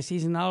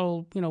dioceses and not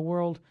all,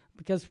 world,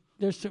 because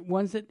there's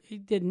ones that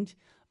didn't.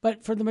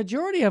 But for the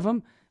majority of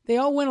them, they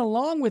all went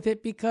along with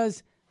it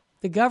because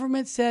the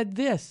government said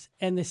this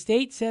and the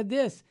state said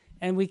this,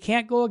 and we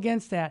can't go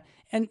against that.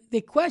 And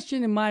the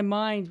question in my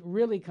mind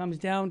really comes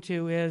down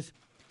to is,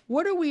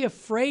 what are we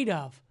afraid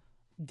of?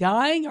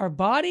 Dying, our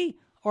body,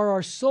 or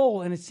our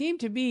soul? And it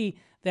seemed to be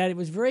that it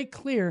was very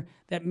clear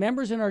that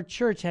members in our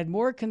church had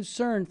more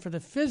concern for the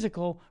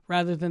physical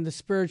rather than the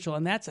spiritual,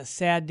 and that's a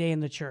sad day in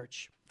the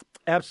church.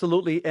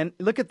 Absolutely. And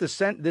look at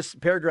this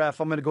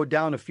paragraph. I'm going to go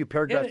down a few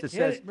paragraphs. It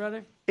says,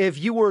 brother. If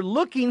you were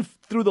looking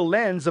through the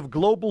lens of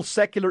global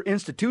secular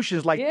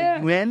institutions like the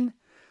UN,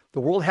 the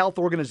World Health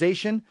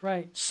Organization,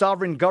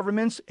 sovereign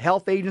governments,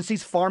 health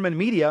agencies, pharma, and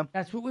media,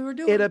 that's what we were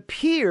doing. It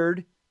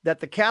appeared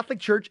that the Catholic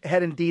Church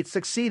had indeed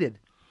succeeded.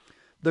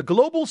 The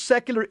global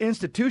secular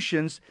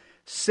institutions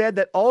said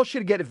that all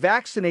should get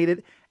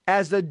vaccinated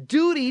as a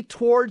duty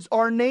towards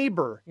our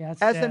neighbor,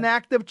 as an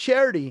act of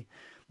charity.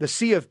 The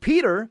See of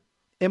Peter,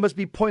 it must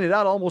be pointed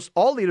out, almost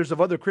all leaders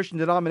of other Christian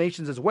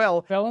denominations as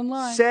well, fell in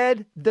line,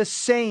 said the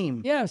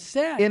same. Yeah,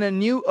 sad. In a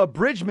new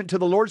abridgment to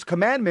the Lord's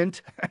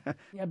commandment,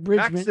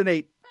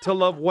 vaccinate to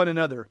love one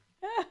another.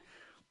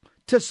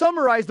 To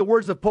summarize the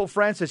words of Pope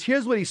Francis,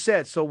 here's what he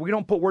said, so we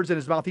don't put words in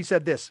his mouth. He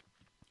said this,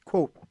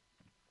 quote,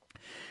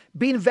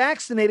 being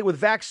vaccinated with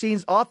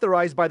vaccines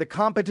authorized by the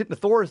competent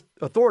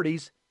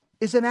authorities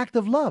is an act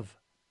of love.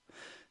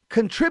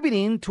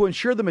 Contributing to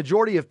ensure the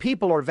majority of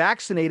people are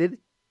vaccinated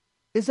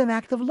is an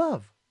act of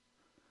love.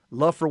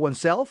 Love for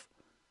oneself,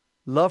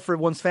 love for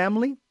one's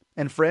family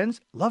and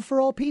friends, love for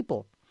all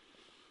people.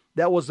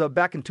 That was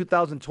back in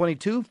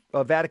 2022,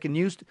 Vatican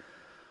News.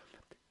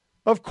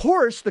 Of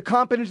course, the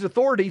competent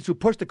authorities who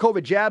push the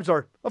COVID jabs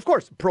are, of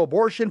course,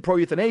 pro-abortion,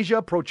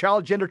 pro-euthanasia,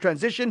 pro-child gender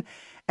transition,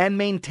 and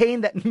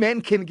maintain that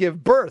men can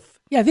give birth.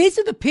 Yeah, these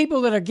are the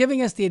people that are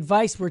giving us the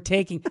advice we're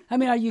taking. I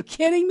mean, are you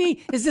kidding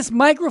me? Is this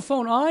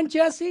microphone on,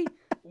 Jesse?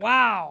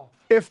 Wow.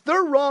 If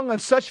they're wrong on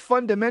such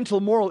fundamental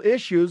moral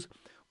issues,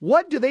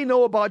 what do they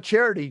know about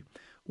charity?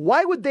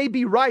 Why would they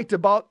be right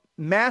about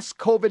mass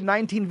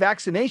COVID-19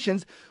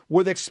 vaccinations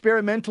with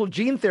experimental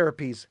gene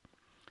therapies?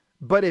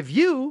 But if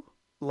you,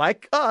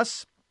 like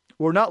us,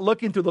 were not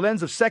looking through the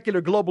lens of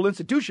secular global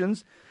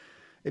institutions,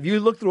 if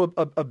you look through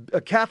a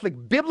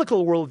Catholic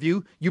biblical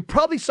worldview, you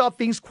probably saw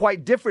things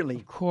quite differently.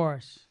 Of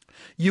course.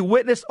 You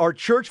witnessed our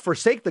church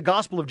forsake the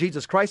gospel of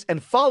Jesus Christ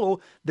and follow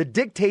the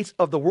dictates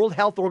of the World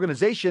Health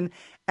Organization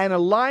and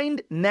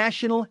aligned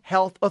national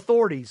health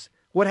authorities.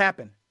 What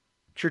happened?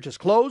 Churches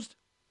closed.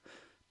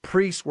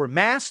 Priests were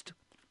masked.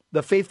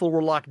 The faithful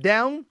were locked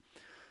down,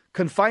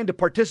 confined to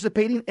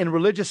participating in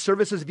religious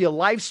services via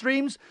live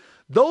streams.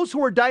 Those who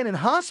were dying in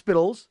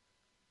hospitals,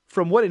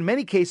 from what in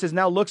many cases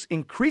now looks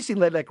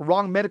increasingly like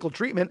wrong medical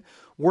treatment,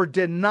 were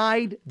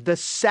denied the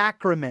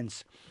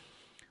sacraments.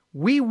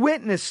 We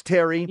witnessed,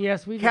 Terry,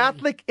 yes, we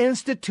Catholic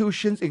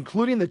institutions,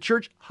 including the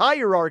church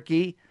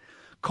hierarchy,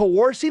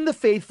 coercing the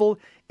faithful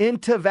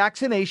into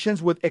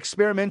vaccinations with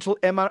experimental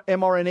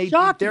mRNA gene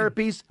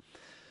therapies.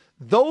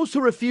 Those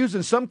who refused,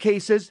 in some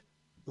cases,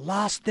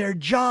 lost their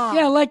job.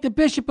 Yeah, like the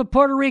Bishop of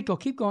Puerto Rico.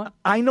 Keep going.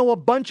 I know a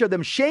bunch of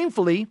them.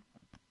 Shamefully,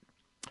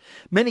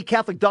 many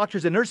Catholic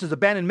doctors and nurses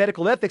abandon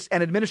medical ethics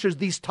and administers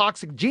these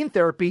toxic gene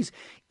therapies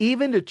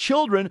even to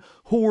children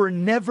who were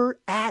never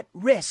at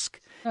risk.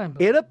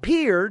 It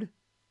appeared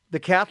the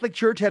Catholic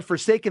Church had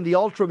forsaken the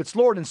altar of its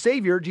Lord and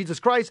Savior, Jesus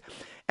Christ,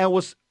 and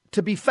was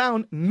to be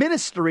found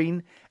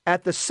ministering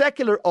at the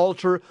secular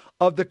altar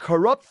of the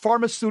corrupt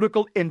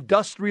pharmaceutical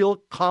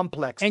industrial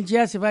complex. And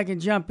Jess, if I can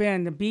jump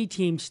in, the B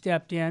team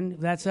stepped in.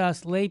 That's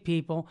us lay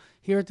people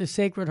here at the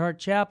Sacred Heart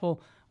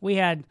Chapel. We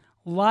had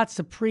lots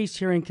of priests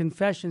hearing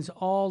confessions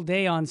all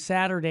day on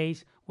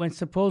Saturdays when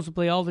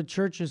supposedly all the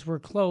churches were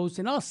closed.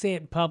 And I'll say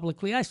it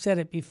publicly. I said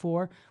it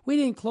before. We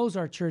didn't close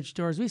our church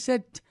doors. We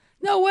said,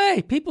 no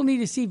way. People need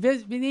to see, they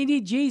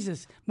need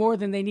Jesus more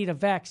than they need a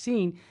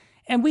vaccine.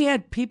 And we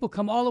had people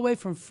come all the way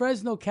from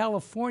Fresno,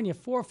 California,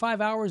 4 or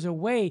 5 hours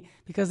away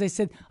because they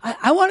said,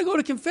 I want to go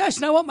to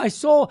confession. I want my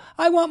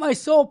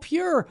soul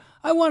pure.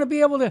 I want to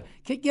be able to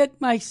get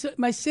my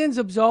sins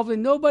absolved.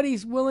 And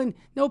nobody's willing,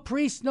 no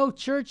priest, no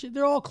church.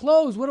 They're all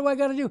closed. What do I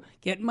got to do?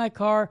 Get in my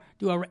car,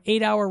 do an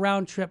 8-hour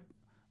round trip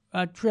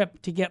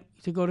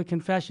to go to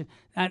confession.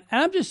 And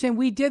I'm just saying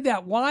we did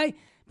that. Why?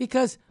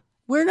 Because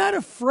we're not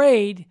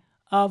afraid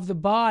of the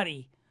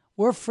body.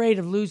 We're afraid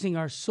of losing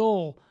our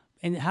soul.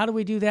 And how do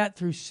we do that?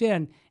 Through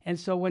sin. And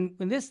so when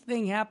this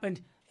thing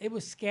happened, it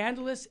was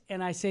scandalous.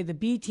 And I say the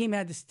B team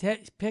had to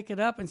pick it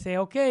up and say,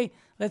 okay,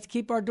 let's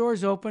keep our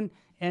doors open.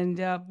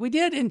 And we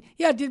did. And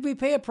yeah, did we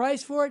pay a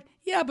price for it?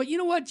 Yeah, but you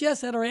know what,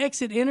 Jess, at our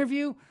exit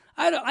interview,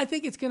 I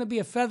think it's going to be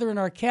a feather in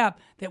our cap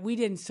that we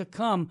didn't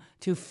succumb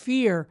to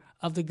fear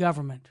of the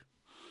government.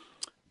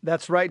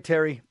 That's right,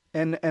 Terry.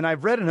 And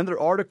I've read another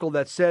article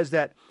that says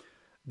that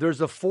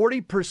there's a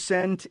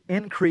 40%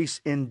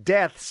 increase in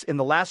deaths in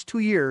the last 2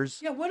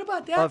 years. Yeah, what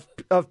about that?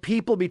 Of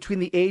people between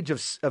the age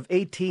of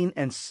 18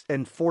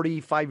 and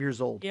 45 years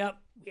old. Yep.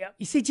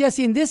 You see,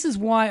 Jesse, and this is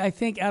why I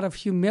think out of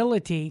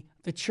humility,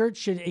 the church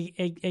should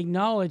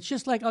acknowledge,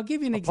 just like, I'll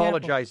give you an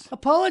example.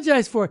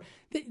 Apologize for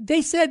it.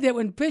 They said that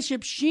when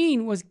Bishop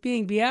Sheen was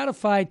being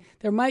beatified,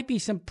 there might be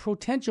some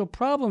potential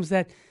problems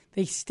that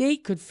the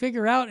state could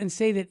figure out and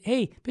say that,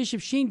 hey,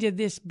 Bishop Sheen did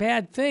this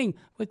bad thing.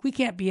 Like, we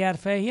can't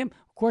beatify him.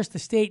 Of course, the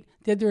state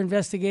did their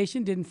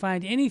investigation, didn't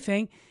find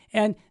anything,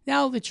 and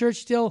now the church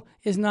still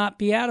is not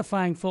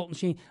beatifying Fulton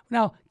Sheen.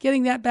 Now,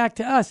 getting that back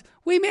to us,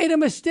 we made a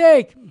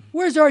mistake.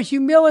 Where's our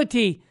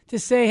humility to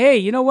say, hey,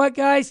 you know what,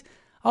 guys?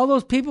 All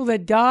those people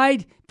that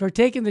died for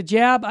taking the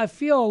jab, I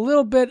feel a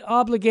little bit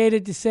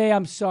obligated to say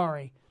I'm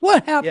sorry.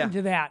 What happened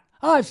to that?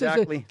 Oh,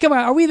 exactly. Come on,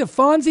 are we the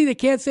Fonzie that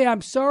can't say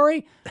I'm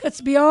sorry? Let's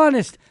be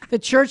honest. The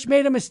church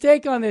made a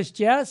mistake on this,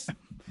 Jess.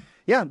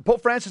 Yeah,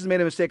 Pope Francis made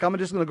a mistake. I'm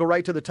just going to go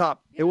right to the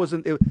top. Yeah.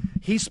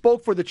 He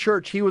spoke for the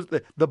church. He was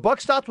the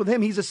buck stopped with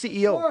him. He's a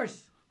CEO. Of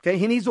course. Okay,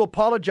 he needs to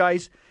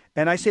apologize.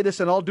 And I say this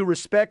in all due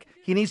respect.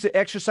 He needs to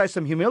exercise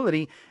some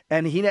humility,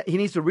 and he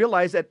needs to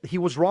realize that he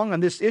was wrong on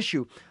this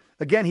issue.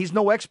 Again, he's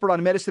no expert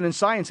on medicine and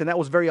science, and that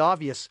was very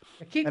obvious.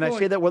 I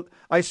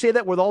say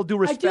that with all due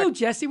respect. I do,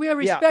 Jesse. We have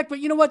respect, but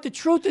you know what? The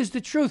truth is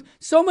the truth.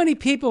 So many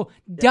people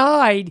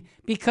died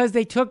because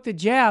they took the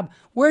jab.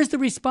 Where's the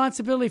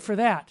responsibility for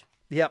that?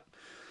 Yep.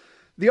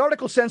 The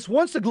article says,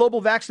 once the global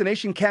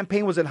vaccination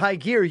campaign was in high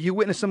gear, you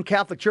witnessed some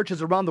Catholic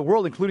churches around the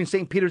world, including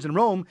St. Peter's in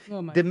Rome,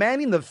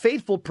 demanding the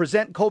faithful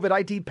present COVID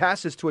ID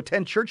passes to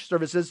attend church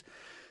services.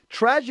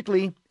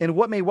 Tragically, in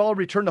what may well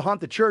return to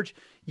haunt the church,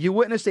 you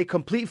witnessed a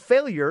complete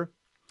failure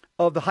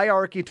of the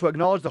hierarchy to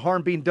acknowledge the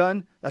harm being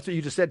done. That's what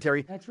you just said,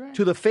 Terry. That's right.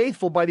 To the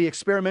faithful by the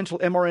experimental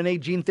mRNA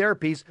gene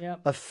therapies,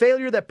 Yep. a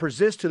failure that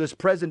persists to this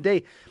present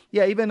day.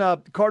 Yeah, even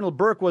Cardinal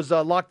Burke was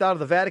locked out of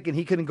the Vatican.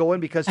 He couldn't go in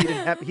because he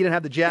didn't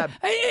have the jab.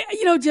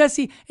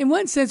 Jesse, in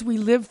one sense, we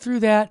lived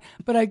through that,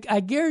 but I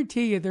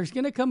guarantee you there's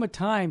going to come a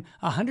time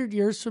 100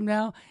 years from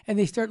now, and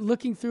they start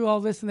looking through all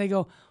this, and they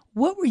go,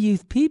 what were you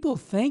people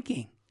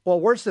thinking? Well,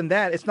 worse than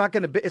that, it's not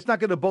going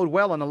to bode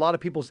well on a lot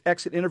of people's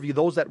exit interview.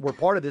 Those that were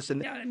part of this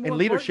in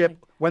leadership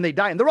when they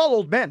die, and they're all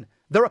old men.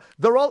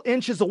 They're all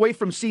inches away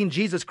from seeing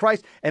Jesus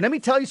Christ. And let me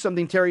tell you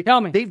something, Terry.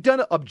 Tell me. They've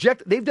done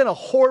a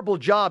horrible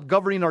job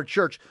governing our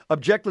church,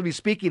 objectively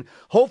speaking.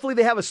 Hopefully,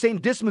 they have a St.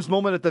 Dismas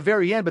moment at the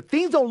very end. But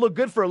things don't look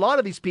good for a lot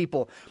of these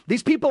people.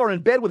 These people are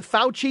in bed with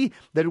Fauci,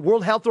 the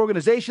World Health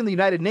Organization, the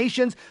United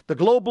Nations, the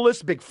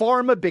globalists, big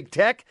pharma, big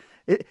tech.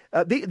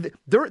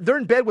 They're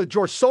in bed with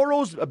George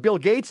Soros, Bill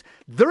Gates.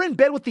 They're in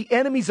bed with the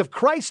enemies of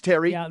Christ,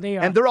 Terry. Yeah, they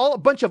are. And they're all a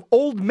bunch of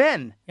old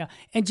men. Yeah,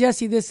 and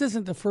Jesse, this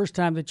isn't the first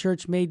time the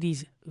church made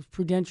these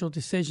prudential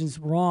decisions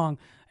wrong.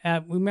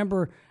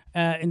 Remember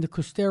in the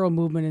Costero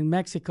movement in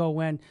Mexico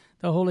when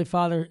the Holy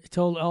Father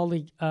told all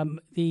the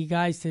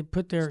guys to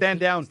put their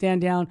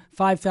stand down,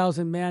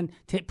 5,000 men,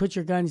 put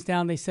your guns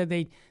down. They said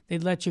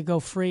they'd let you go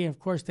free. And of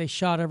course, they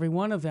shot every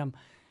one of them.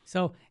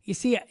 So you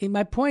see,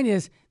 my point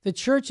is the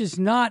church is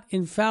not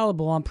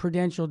infallible on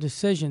prudential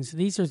decisions.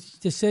 These are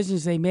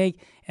decisions they make,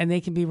 and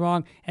they can be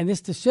wrong. And this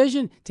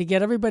decision to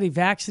get everybody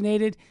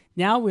vaccinated,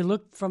 now we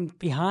look from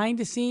behind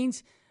the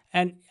scenes,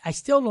 and I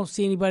still don't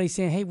see anybody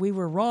saying, hey, we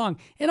were wrong.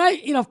 And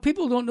if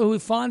people don't know who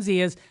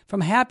Fonzie is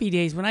from Happy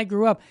Days, when I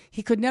grew up,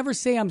 he could never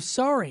say, I'm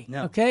sorry.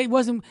 No. Okay? It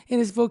wasn't in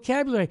his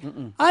vocabulary.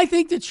 I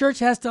think the church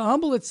has to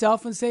humble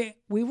itself and say,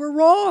 we were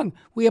wrong.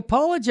 We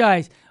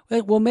apologize.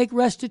 We'll make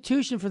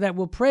restitution for that.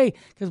 We'll pray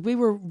because we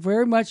were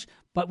very much,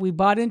 but we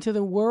bought into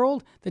the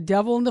world, the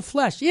devil, and the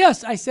flesh.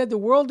 Yes, I said the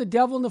world, the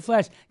devil, and the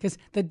flesh because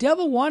the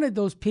devil wanted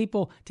those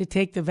people to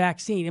take the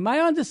vaccine. Am I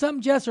onto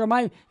something, Jess, or am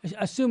I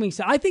assuming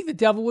so? I think the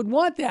devil would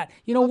want that.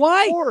 You know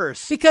why? Of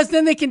course. Because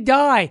then they can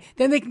die.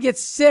 Then they can get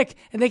sick,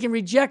 and they can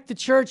reject the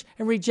church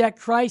and reject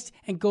Christ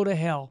and go to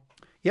hell.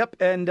 Yep,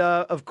 and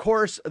of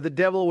course, the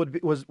devil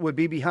would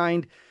be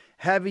behind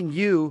having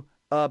you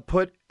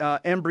put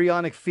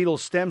embryonic fetal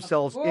stem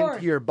cells into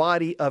your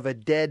body of a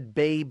dead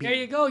baby. There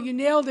you go. You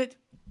nailed it.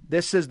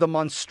 This is the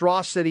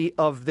monstrosity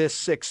of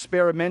this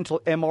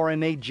experimental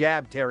mRNA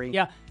jab, Terry.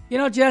 Yeah.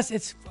 Jess,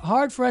 it's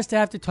hard for us to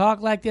have to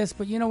talk like this,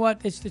 but you know what?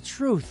 It's the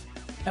truth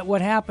at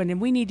what happened, and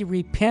we need to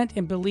repent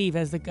and believe,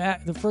 as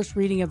the first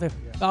reading of the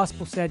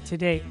gospel said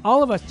today.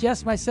 All of us,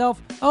 Jess,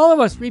 myself, all of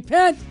us,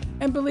 repent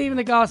and believe in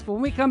the gospel.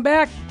 When we come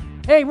back,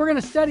 hey, we're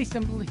going to study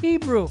some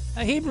Hebrew,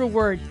 a Hebrew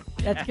word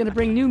that's going to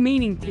bring new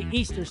meaning to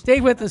Easter. Stay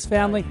with us,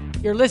 family.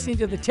 You're listening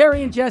to the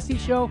Terry and Jesse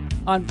Show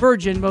on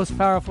Virgin Most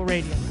Powerful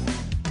Radio.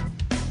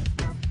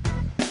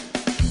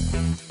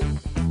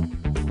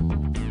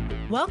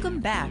 Welcome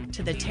back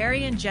to the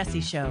Terry and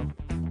Jesse Show.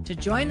 To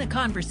join the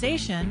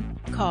conversation,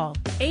 call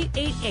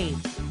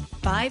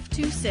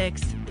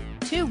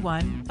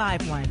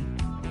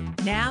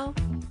 888-526-2151. Now,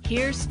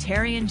 here's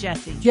Terry and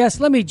Jesse. Jess,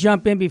 let me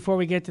jump in before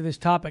we get to this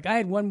topic. I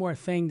had one more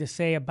thing to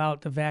say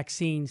about the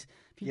vaccines.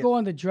 If you go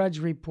on the Drudge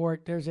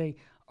Report, there's a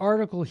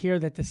article here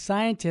that the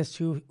scientists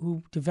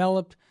who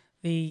developed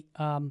the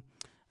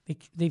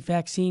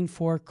vaccine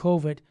for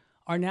COVID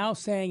are now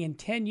saying in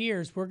 10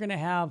 years we're going to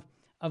have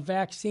a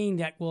vaccine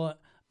that will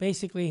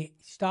basically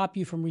stop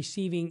you from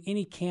receiving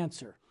any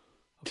cancer.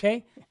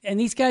 Okay? And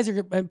these guys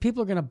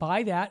people are going to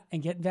buy that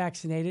and get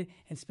vaccinated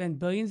and spend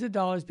billions of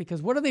dollars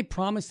because what are they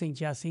promising,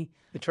 Jesse?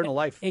 Eternal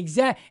life.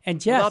 Exactly. And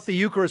Jess, without the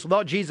Eucharist,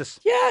 without Jesus.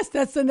 Yes,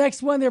 that's the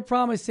next one they're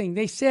promising.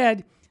 They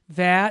said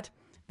that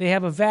they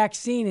have a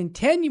vaccine in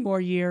 10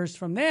 more years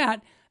from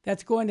that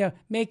that's going to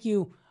make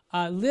you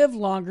live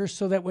longer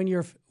so that when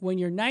you're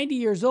 90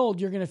 years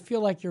old, you're going to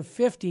feel like you're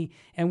 50.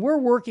 And we're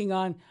working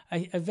on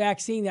a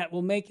vaccine that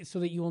will make it so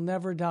that you will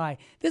never die.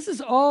 This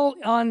is all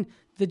on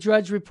the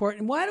Drudge Report.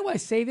 And why do I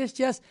say this,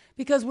 Jess?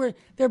 Because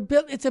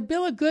it's a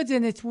bill of goods,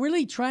 and it's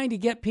really trying to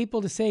get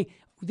people to say,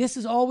 this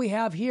is all we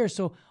have here.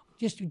 So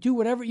just do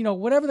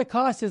whatever the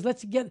cost is.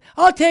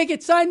 I'll take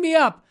it. Sign me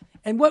up.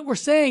 And what we're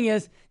saying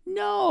is,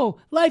 no,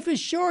 life is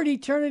short.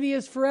 Eternity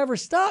is forever.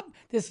 Stop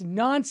this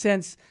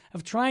nonsense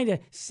of trying to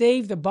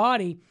save the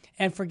body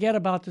and forget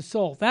about the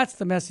soul. That's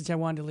the message I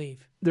wanted to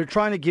leave. They're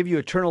trying to give you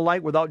eternal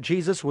light without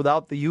Jesus,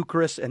 without the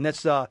Eucharist, and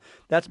that's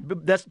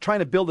trying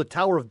to build the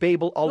Tower of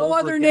Babel all over No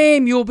other again.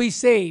 name, you'll be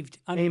saved.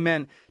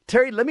 Amen.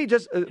 Terry, let me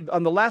just,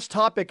 on the last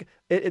topic,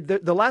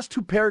 the last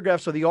two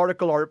paragraphs of the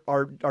article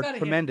are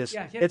tremendous.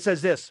 It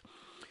says this.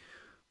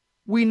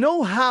 We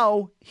know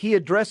how he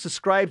addressed the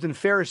scribes and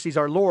Pharisees,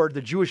 our Lord,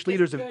 the Jewish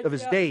leaders of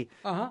his day,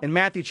 in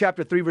Matthew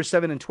chapter 3, verse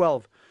 7 and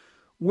 12.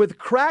 With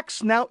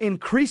cracks now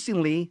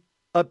increasingly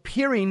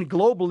appearing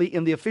globally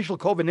in the official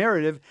COVID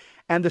narrative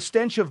and the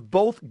stench of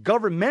both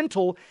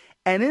governmental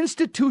and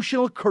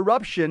institutional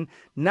corruption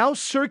now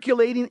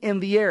circulating in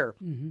the air.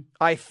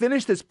 I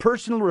finished this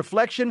personal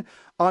reflection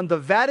on the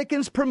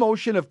Vatican's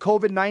promotion of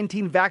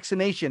COVID-19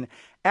 vaccination,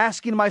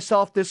 asking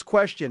myself this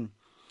question.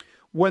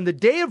 When the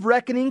day of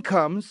reckoning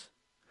comes,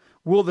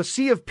 will the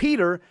See of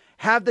Peter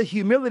have the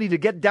humility to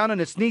get down on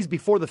its knees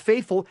before the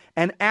faithful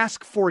and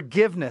ask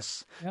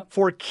forgiveness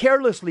for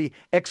carelessly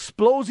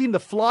exposing the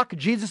flock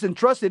Jesus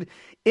entrusted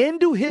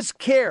into his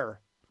care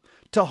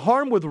to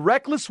harm with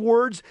reckless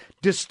words,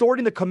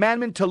 distorting the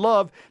commandment to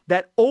love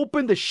that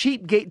opened the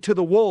sheep gate to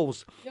the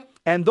wolves?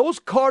 And those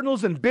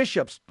cardinals and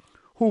bishops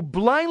who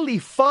blindly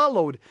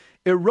followed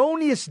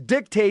erroneous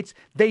dictates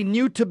they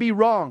knew to be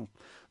wrong.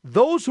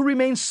 Those who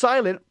remained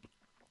silent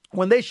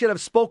when they should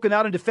have spoken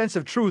out in defense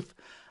of truth.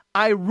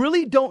 I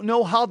really don't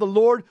know how the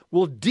Lord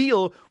will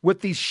deal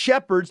with these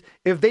shepherds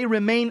if they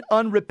remain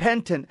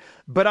unrepentant.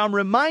 But I'm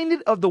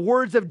reminded of the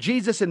words of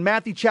Jesus in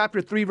Matthew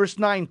chapter 3, verse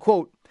 9,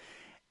 quote,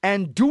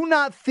 "And do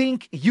not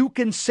think you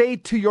can say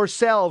to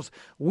yourselves,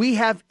 we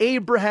have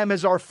Abraham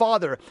as our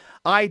father.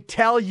 I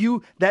tell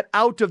you that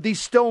out of these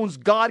stones,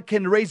 God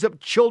can raise up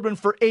children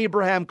for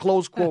Abraham,"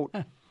 close quote.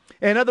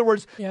 In other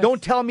words, don't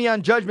tell me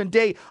on Judgment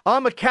Day,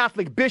 I'm a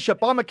Catholic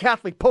bishop, I'm a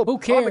Catholic pope, Who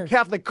cares? I'm a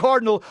Catholic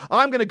cardinal,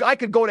 I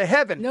could go to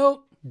heaven.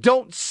 No.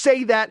 Don't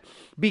say that,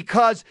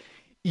 because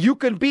you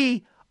can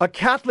be a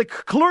Catholic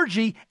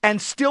clergy and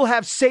still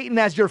have Satan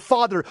as your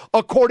father,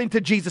 according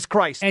to Jesus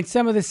Christ. And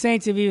some of the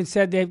saints have even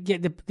said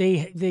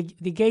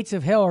the gates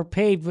of hell are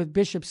paved with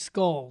bishops'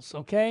 skulls,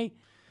 okay?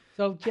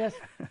 So, Jess,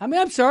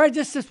 I'm sorry,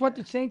 just what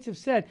the saints have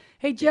said.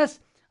 Hey, Jess,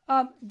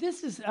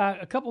 this is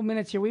a couple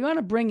minutes here. We want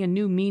to bring a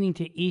new meaning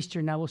to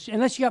Easter now.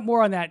 Unless you got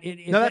more on that.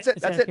 No, that's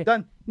it. That's it.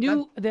 Done.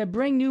 They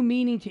bring new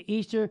meaning to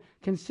Easter.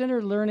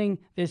 Consider learning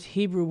this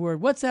Hebrew word.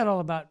 What's that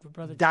all about,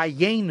 brother?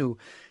 Dayenu.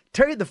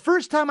 Terry, the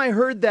first time I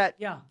heard that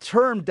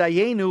term,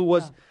 Dayenu,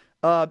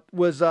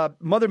 was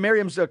Mother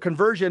Miriam's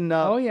conversion.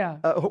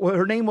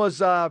 Her name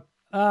was...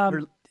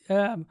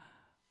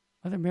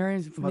 Mother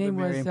Miriam's name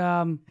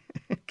was...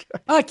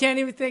 I can't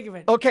even think of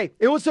it. Okay,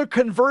 it was her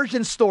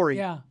conversion story.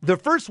 Yeah. The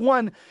first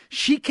one,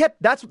 she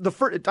kept... That's the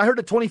first... I heard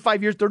it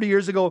 25 years, 30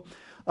 years ago.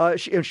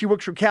 She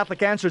works for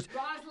Catholic Answers.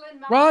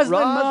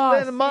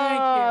 Rosalind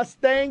Moss.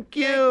 Thank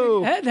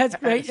you. That's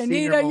great.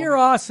 Anita, you're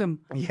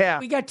awesome. Yeah.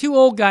 We got two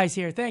old guys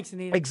here. Thanks,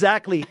 Anita.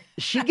 Exactly.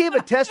 She gave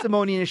a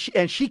testimony,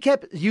 and she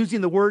kept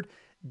using the word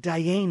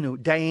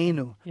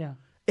Dayenu. Yeah.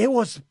 It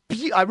was...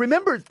 I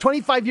remember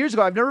 25 years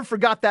ago. I've never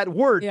forgot that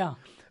word. Yeah.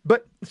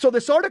 But so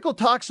this article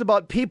talks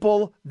about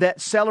people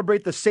that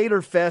celebrate the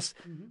Seder Fest,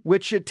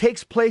 which it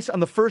takes place on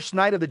the first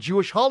night of the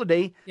Jewish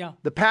holiday,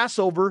 the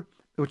Passover,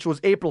 which was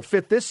April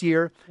 5th this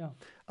year.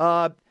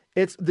 Yeah.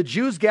 It's the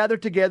Jews gather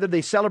together.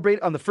 They celebrate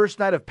on the first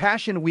night of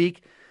Passion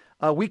Week.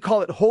 We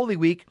call it Holy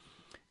Week.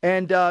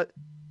 And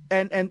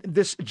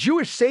this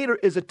Jewish Seder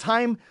is a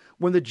time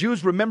when the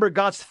Jews remember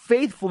God's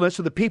faithfulness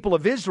to the people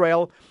of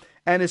Israel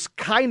and his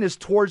kindness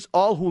towards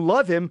all who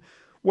love him,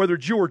 whether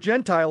Jew or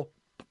Gentile.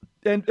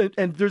 And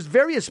there's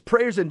various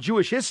prayers in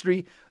Jewish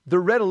history. They're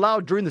read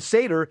aloud during the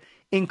Seder,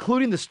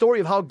 including the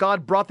story of how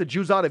God brought the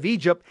Jews out of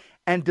Egypt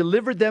and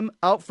delivered them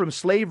out from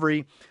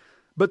slavery.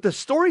 But the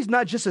story's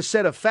not just a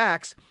set of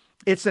facts.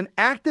 It's an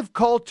active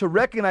call to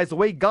recognize the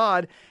way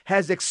God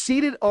has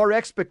exceeded our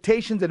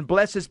expectations and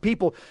blessed his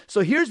people.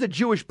 So here's the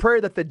Jewish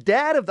prayer that the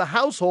dad of the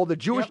household, the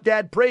Jewish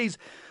dad, prays.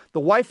 The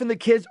wife and the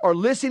kids are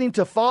listening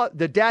to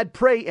the dad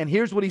pray, and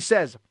here's what he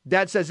says.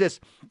 Dad says this.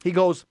 He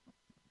goes,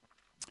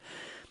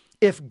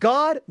 "If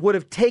God would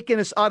have taken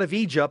us out of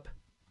Egypt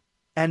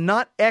and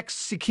not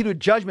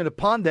executed judgment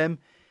upon them,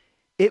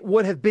 it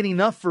would have been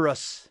enough for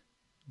us."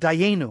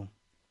 Dayenu.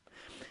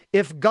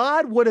 If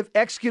God would have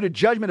executed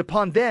judgment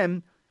upon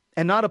them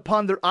and not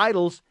upon their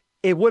idols,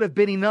 it would have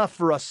been enough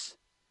for us.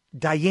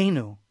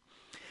 Dayenu.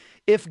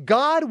 If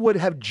God would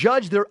have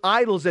judged their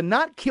idols and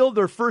not killed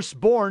their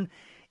firstborn,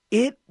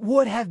 it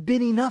would have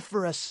been enough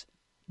for us.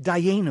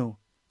 Dayenu.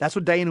 That's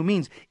what Dayenu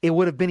means. It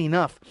would have been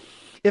enough.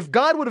 If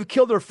God would have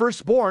killed their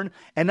firstborn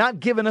and not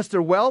given us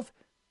their wealth,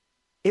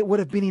 it would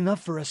have been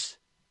enough for us.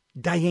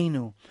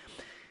 Dayenu.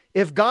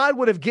 If God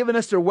would have given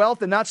us their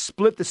wealth and not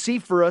split the sea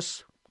for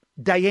us,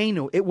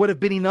 Dayenu, it would have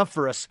been enough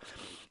for us.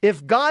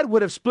 If God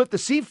would have split the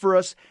sea for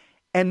us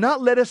and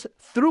not let us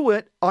through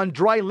it on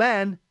dry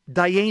land,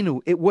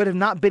 Dayenu, it would have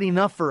not been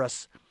enough for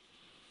us.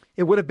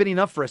 It would have been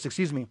enough for us,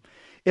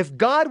 If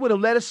God would have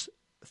let us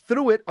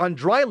through it on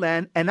dry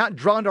land and not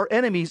drowned our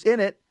enemies in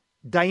it,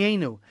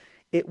 Dayenu,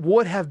 it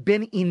would have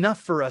been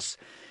enough for us.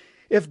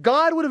 If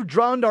God would have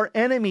drowned our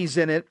enemies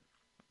in it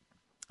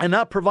and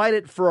not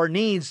provided for our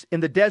needs in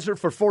the desert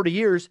for 40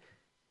 years,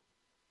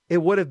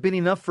 it would have been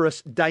enough for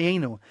us.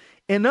 Dayenu.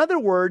 In other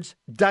words,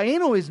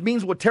 Dayenu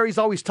means what Terry's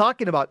always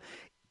talking about.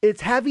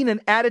 It's having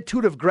an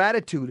attitude of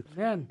gratitude.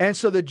 Amen. And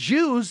so the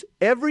Jews,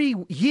 every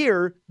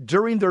year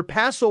during their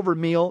Passover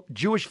meal,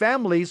 Jewish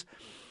families,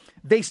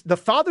 the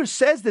father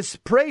says this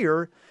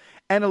prayer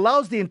and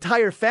allows the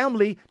entire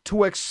family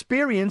to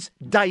experience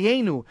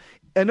Dayenu.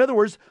 In other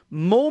words,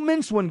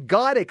 moments when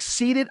God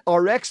exceeded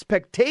our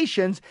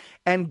expectations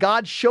and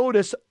God showed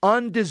us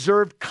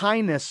undeserved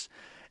kindness.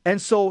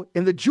 And so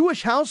in the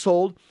Jewish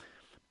household,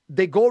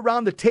 they go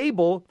around the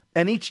table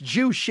and each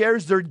Jew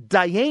shares their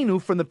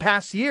dayenu from the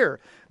past year.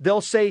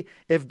 They'll say,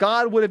 if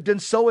God would have done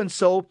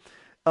so-and-so,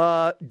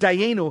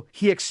 dayenu,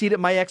 he exceeded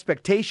my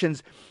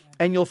expectations.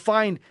 And you'll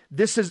find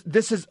this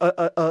is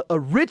a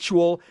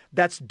ritual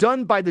that's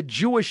done by the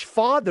Jewish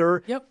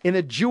father in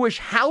a Jewish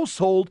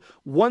household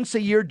once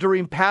a year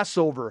during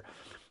Passover.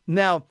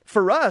 Now,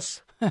 for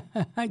us,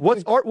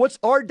 what's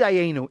our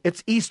dayenu?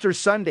 It's Easter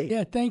Sunday.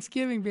 Yeah,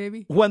 Thanksgiving,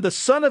 baby. When the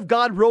Son of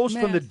God rose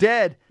from the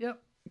dead,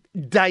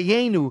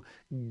 dayenu,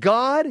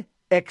 God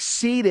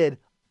exceeded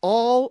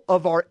all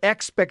of our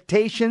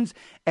expectations,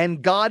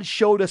 and God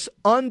showed us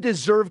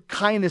undeserved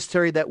kindness,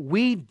 Terry, that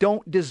we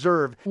don't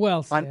deserve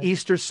on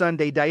Easter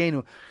Sunday,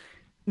 dayenu.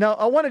 Now,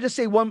 I want to just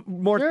say one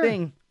more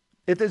thing.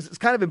 It's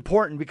kind of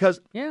important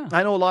because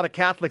I know a lot of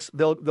Catholics,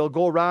 they'll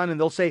go around and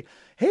they'll say,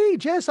 hey,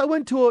 Jess, I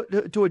went to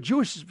a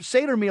Jewish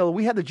Seder meal.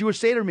 We had the Jewish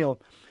Seder meal.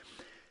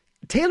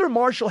 Taylor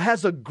Marshall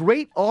has a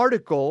great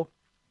article.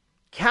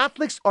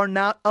 Catholics are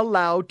not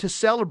allowed to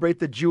celebrate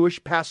the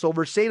Jewish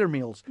Passover Seder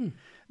meals.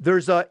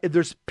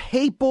 There's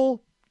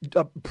papal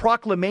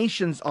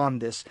proclamations on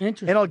this.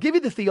 And I'll give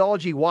you the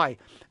theology why.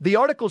 The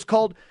article is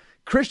called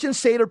Christian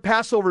Seder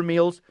Passover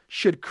Meals.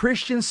 Should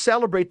Christians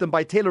celebrate them,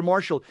 by Taylor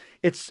Marshall?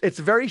 It's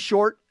very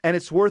short and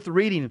it's worth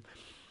reading.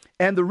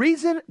 And the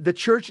reason the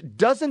church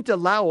doesn't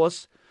allow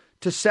us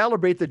to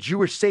celebrate the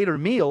Jewish Seder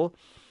meal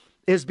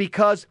is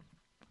because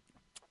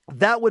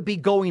that would be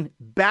going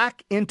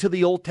back into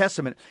the Old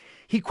Testament.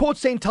 He quotes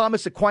St.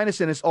 Thomas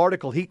Aquinas in his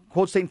article. He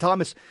quotes St.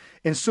 Thomas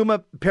in Summa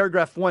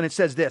paragraph 1. It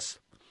says this: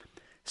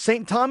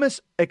 St. Thomas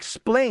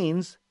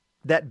explains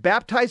that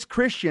baptized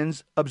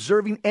Christians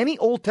observing any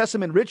Old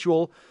Testament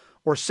ritual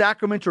or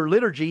sacrament or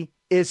liturgy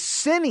is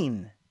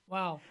sinning.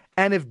 Wow.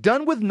 And if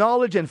done with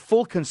knowledge and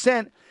full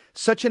consent,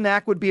 such an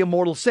act would be a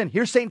mortal sin.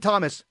 Here's St.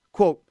 Thomas,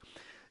 quote,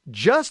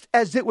 just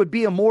as it would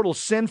be a mortal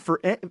sin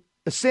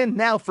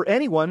now for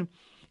anyone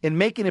in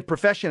making a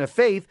profession of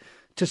faith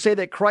to say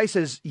that Christ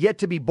is yet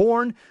to be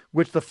born,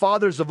 which the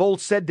fathers of old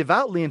said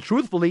devoutly and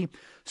truthfully,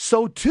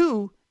 so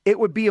too it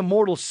would be a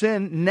mortal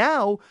sin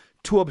now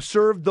to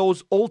observe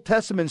those Old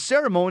Testament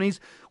ceremonies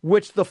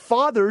which the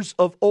fathers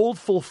of old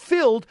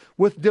fulfilled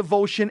with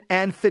devotion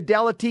and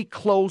fidelity,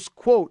 close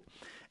quote.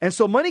 And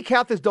so many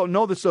Catholics don't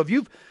know this. So if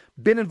you've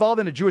been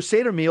involved in a Jewish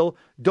Seder meal,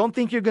 don't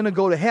think you're going to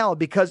go to hell,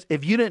 because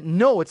if you didn't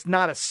know, it's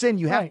not a sin.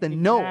 You have to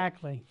know.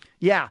 Exactly.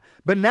 Yeah.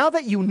 But now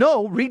that you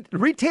know,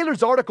 read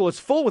Taylor's article. It's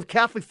full with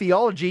Catholic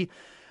theology.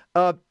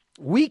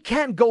 We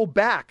can't go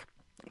back.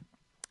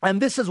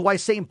 And this is why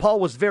St. Paul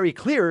was very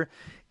clear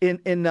in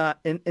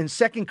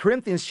 2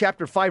 Corinthians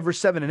chapter 5, verse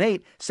 7 and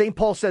 8. St.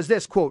 Paul says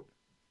this, quote,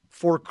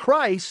 for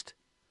Christ,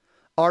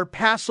 our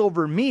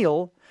Passover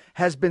meal,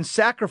 has been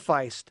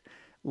sacrificed.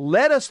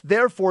 Let us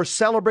therefore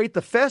celebrate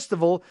the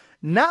festival,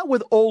 not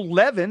with old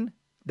leaven,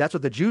 that's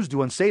what the Jews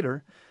do on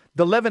Seder,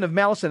 the leaven of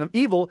malice and of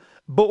evil,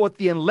 but with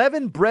the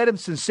unleavened bread of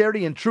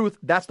sincerity and truth,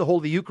 that's the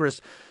Holy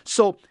Eucharist.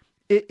 So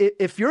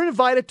if you're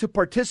invited to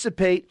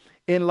participate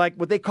in like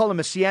what they call a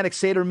Messianic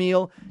Seder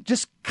meal,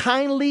 just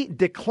kindly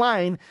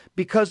decline,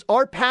 because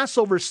our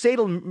Passover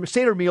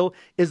Seder meal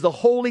is the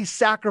holy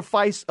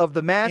sacrifice of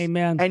the Mass.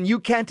 Amen. And you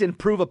can't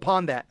improve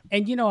upon that.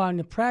 And, you know, on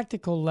the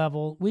practical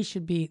level, we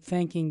should be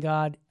thanking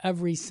God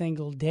every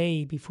single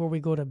day before we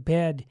go to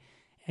bed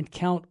and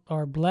count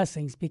our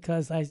blessings,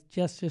 because I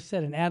just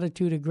said an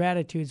attitude of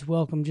gratitude is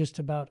welcome just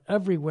about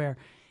everywhere.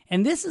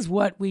 And this is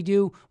what we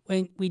do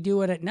when we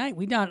do it at night.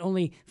 We not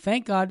only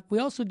thank God, we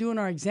also do in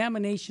our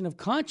examination of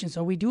conscience.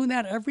 Are we doing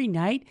that every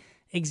night?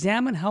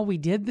 Examine how we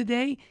did the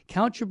day,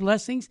 count your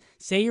blessings,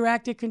 say your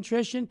act of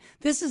contrition.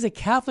 This is a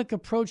Catholic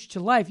approach to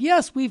life.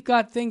 Yes, we've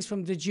got things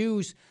from the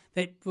Jews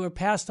that were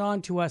passed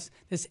on to us,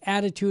 this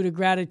attitude of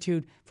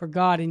gratitude for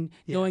God and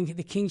knowing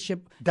the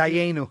kingship.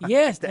 Dayenu.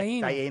 Yes,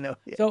 Dayenu. Dayenu.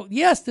 Yeah. So,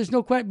 yes, there's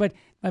no question. But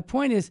my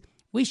point is,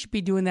 we should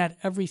be doing that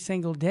every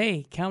single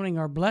day, counting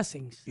our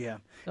blessings. Yeah.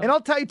 So, and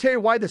I'll tell you, Terry,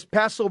 why this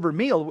Passover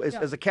meal,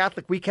 as a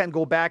Catholic, we can't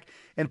go back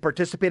and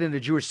participate in a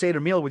Jewish Seder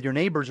meal with your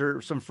neighbors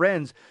or some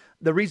friends.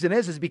 The reason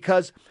is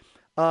because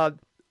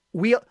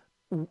we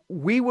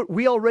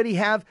already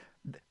have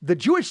the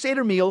Jewish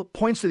Seder meal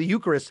points to the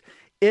Eucharist.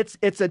 It's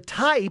a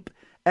type,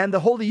 and the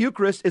Holy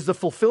Eucharist is the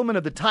fulfillment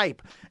of the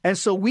type. And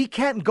so we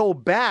can't go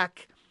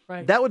back.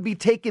 Right. That would be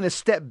taking a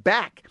step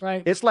back.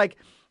 Right. It's like,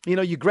 you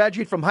know, you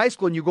graduate from high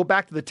school and you go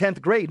back to the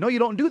 10th grade. No, you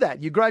don't do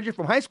that. You graduate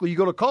from high school, you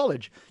go to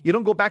college. You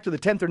don't go back to the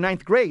 10th or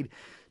 9th grade.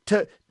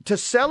 To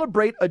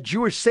celebrate a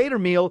Jewish Seder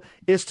meal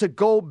is to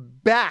go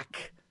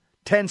back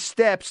 10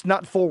 steps,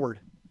 not forward.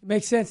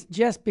 Makes sense.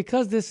 Jess,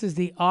 because this is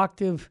the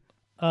octave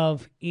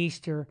of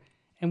Easter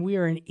and we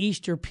are an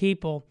Easter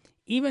people,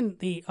 even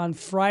on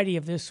Friday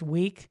of this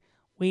week,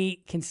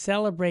 we can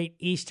celebrate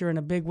Easter in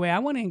a big way. I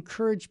want to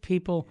encourage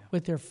people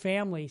with their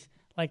families,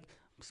 like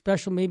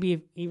special,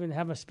 maybe even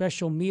have a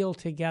special meal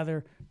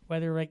together,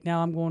 whether like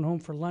now I'm going home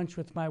for lunch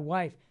with my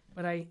wife.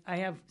 but I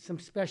have some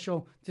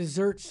special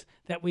desserts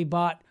that we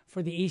bought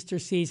for the Easter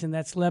season.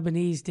 That's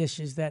Lebanese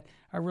dishes that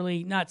are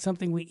really not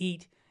something we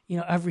eat,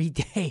 every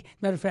day.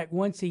 Matter of fact,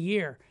 once a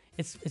year.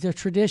 It's a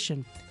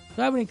tradition.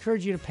 So I would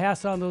encourage you to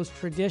pass on those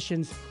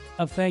traditions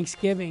of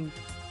Thanksgiving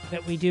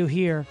that we do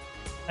here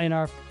in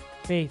our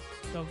faith.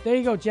 So there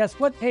you go, Jess.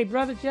 Hey,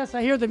 brother Jess,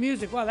 I hear the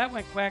music. Wow, that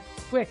went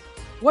quick.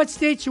 What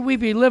state should we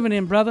be living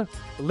in, brother?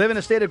 Live in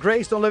a state of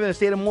grace. Don't live in a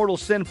state of mortal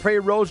sin. Pray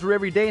a rosary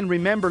every day. And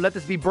remember, let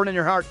this be burned in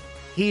your heart.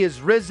 He is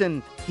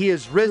risen. He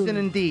is risen truly.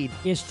 Indeed.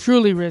 He is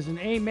truly risen.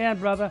 Amen,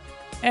 brother.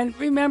 And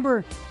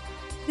remember,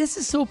 this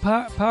is so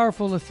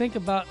powerful to think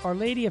about Our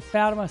Lady of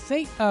Fatima.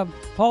 St.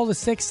 Paul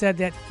VI said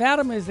that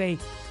Fatima is a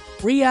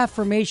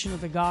reaffirmation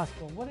of the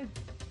gospel.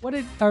 What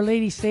did Our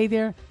Lady say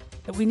there?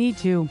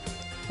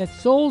 That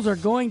souls are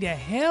going to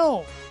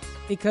hell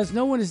because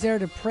no one is there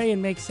to pray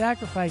and make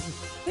sacrifices.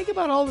 Think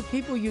about all the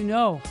people you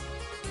know.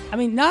 I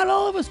mean, not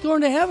all of us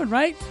going to heaven,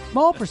 right?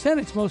 Small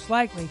percentage, most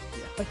likely.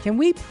 But can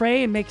we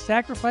pray and make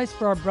sacrifice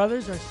for our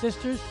brothers, our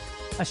sisters,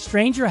 a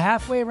stranger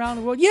halfway around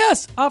the world?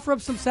 Yes, offer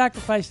up some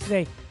sacrifice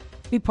today.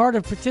 Be part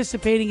of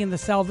participating in the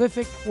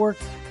salvific work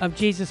of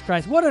Jesus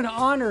Christ. What an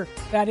honor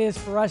that is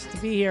for us to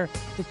be here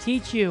to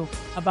teach you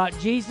about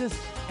Jesus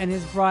and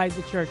his bride,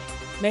 the church.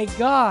 May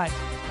God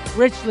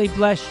richly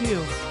bless you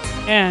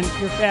and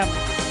your family.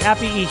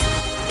 Happy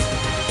Easter.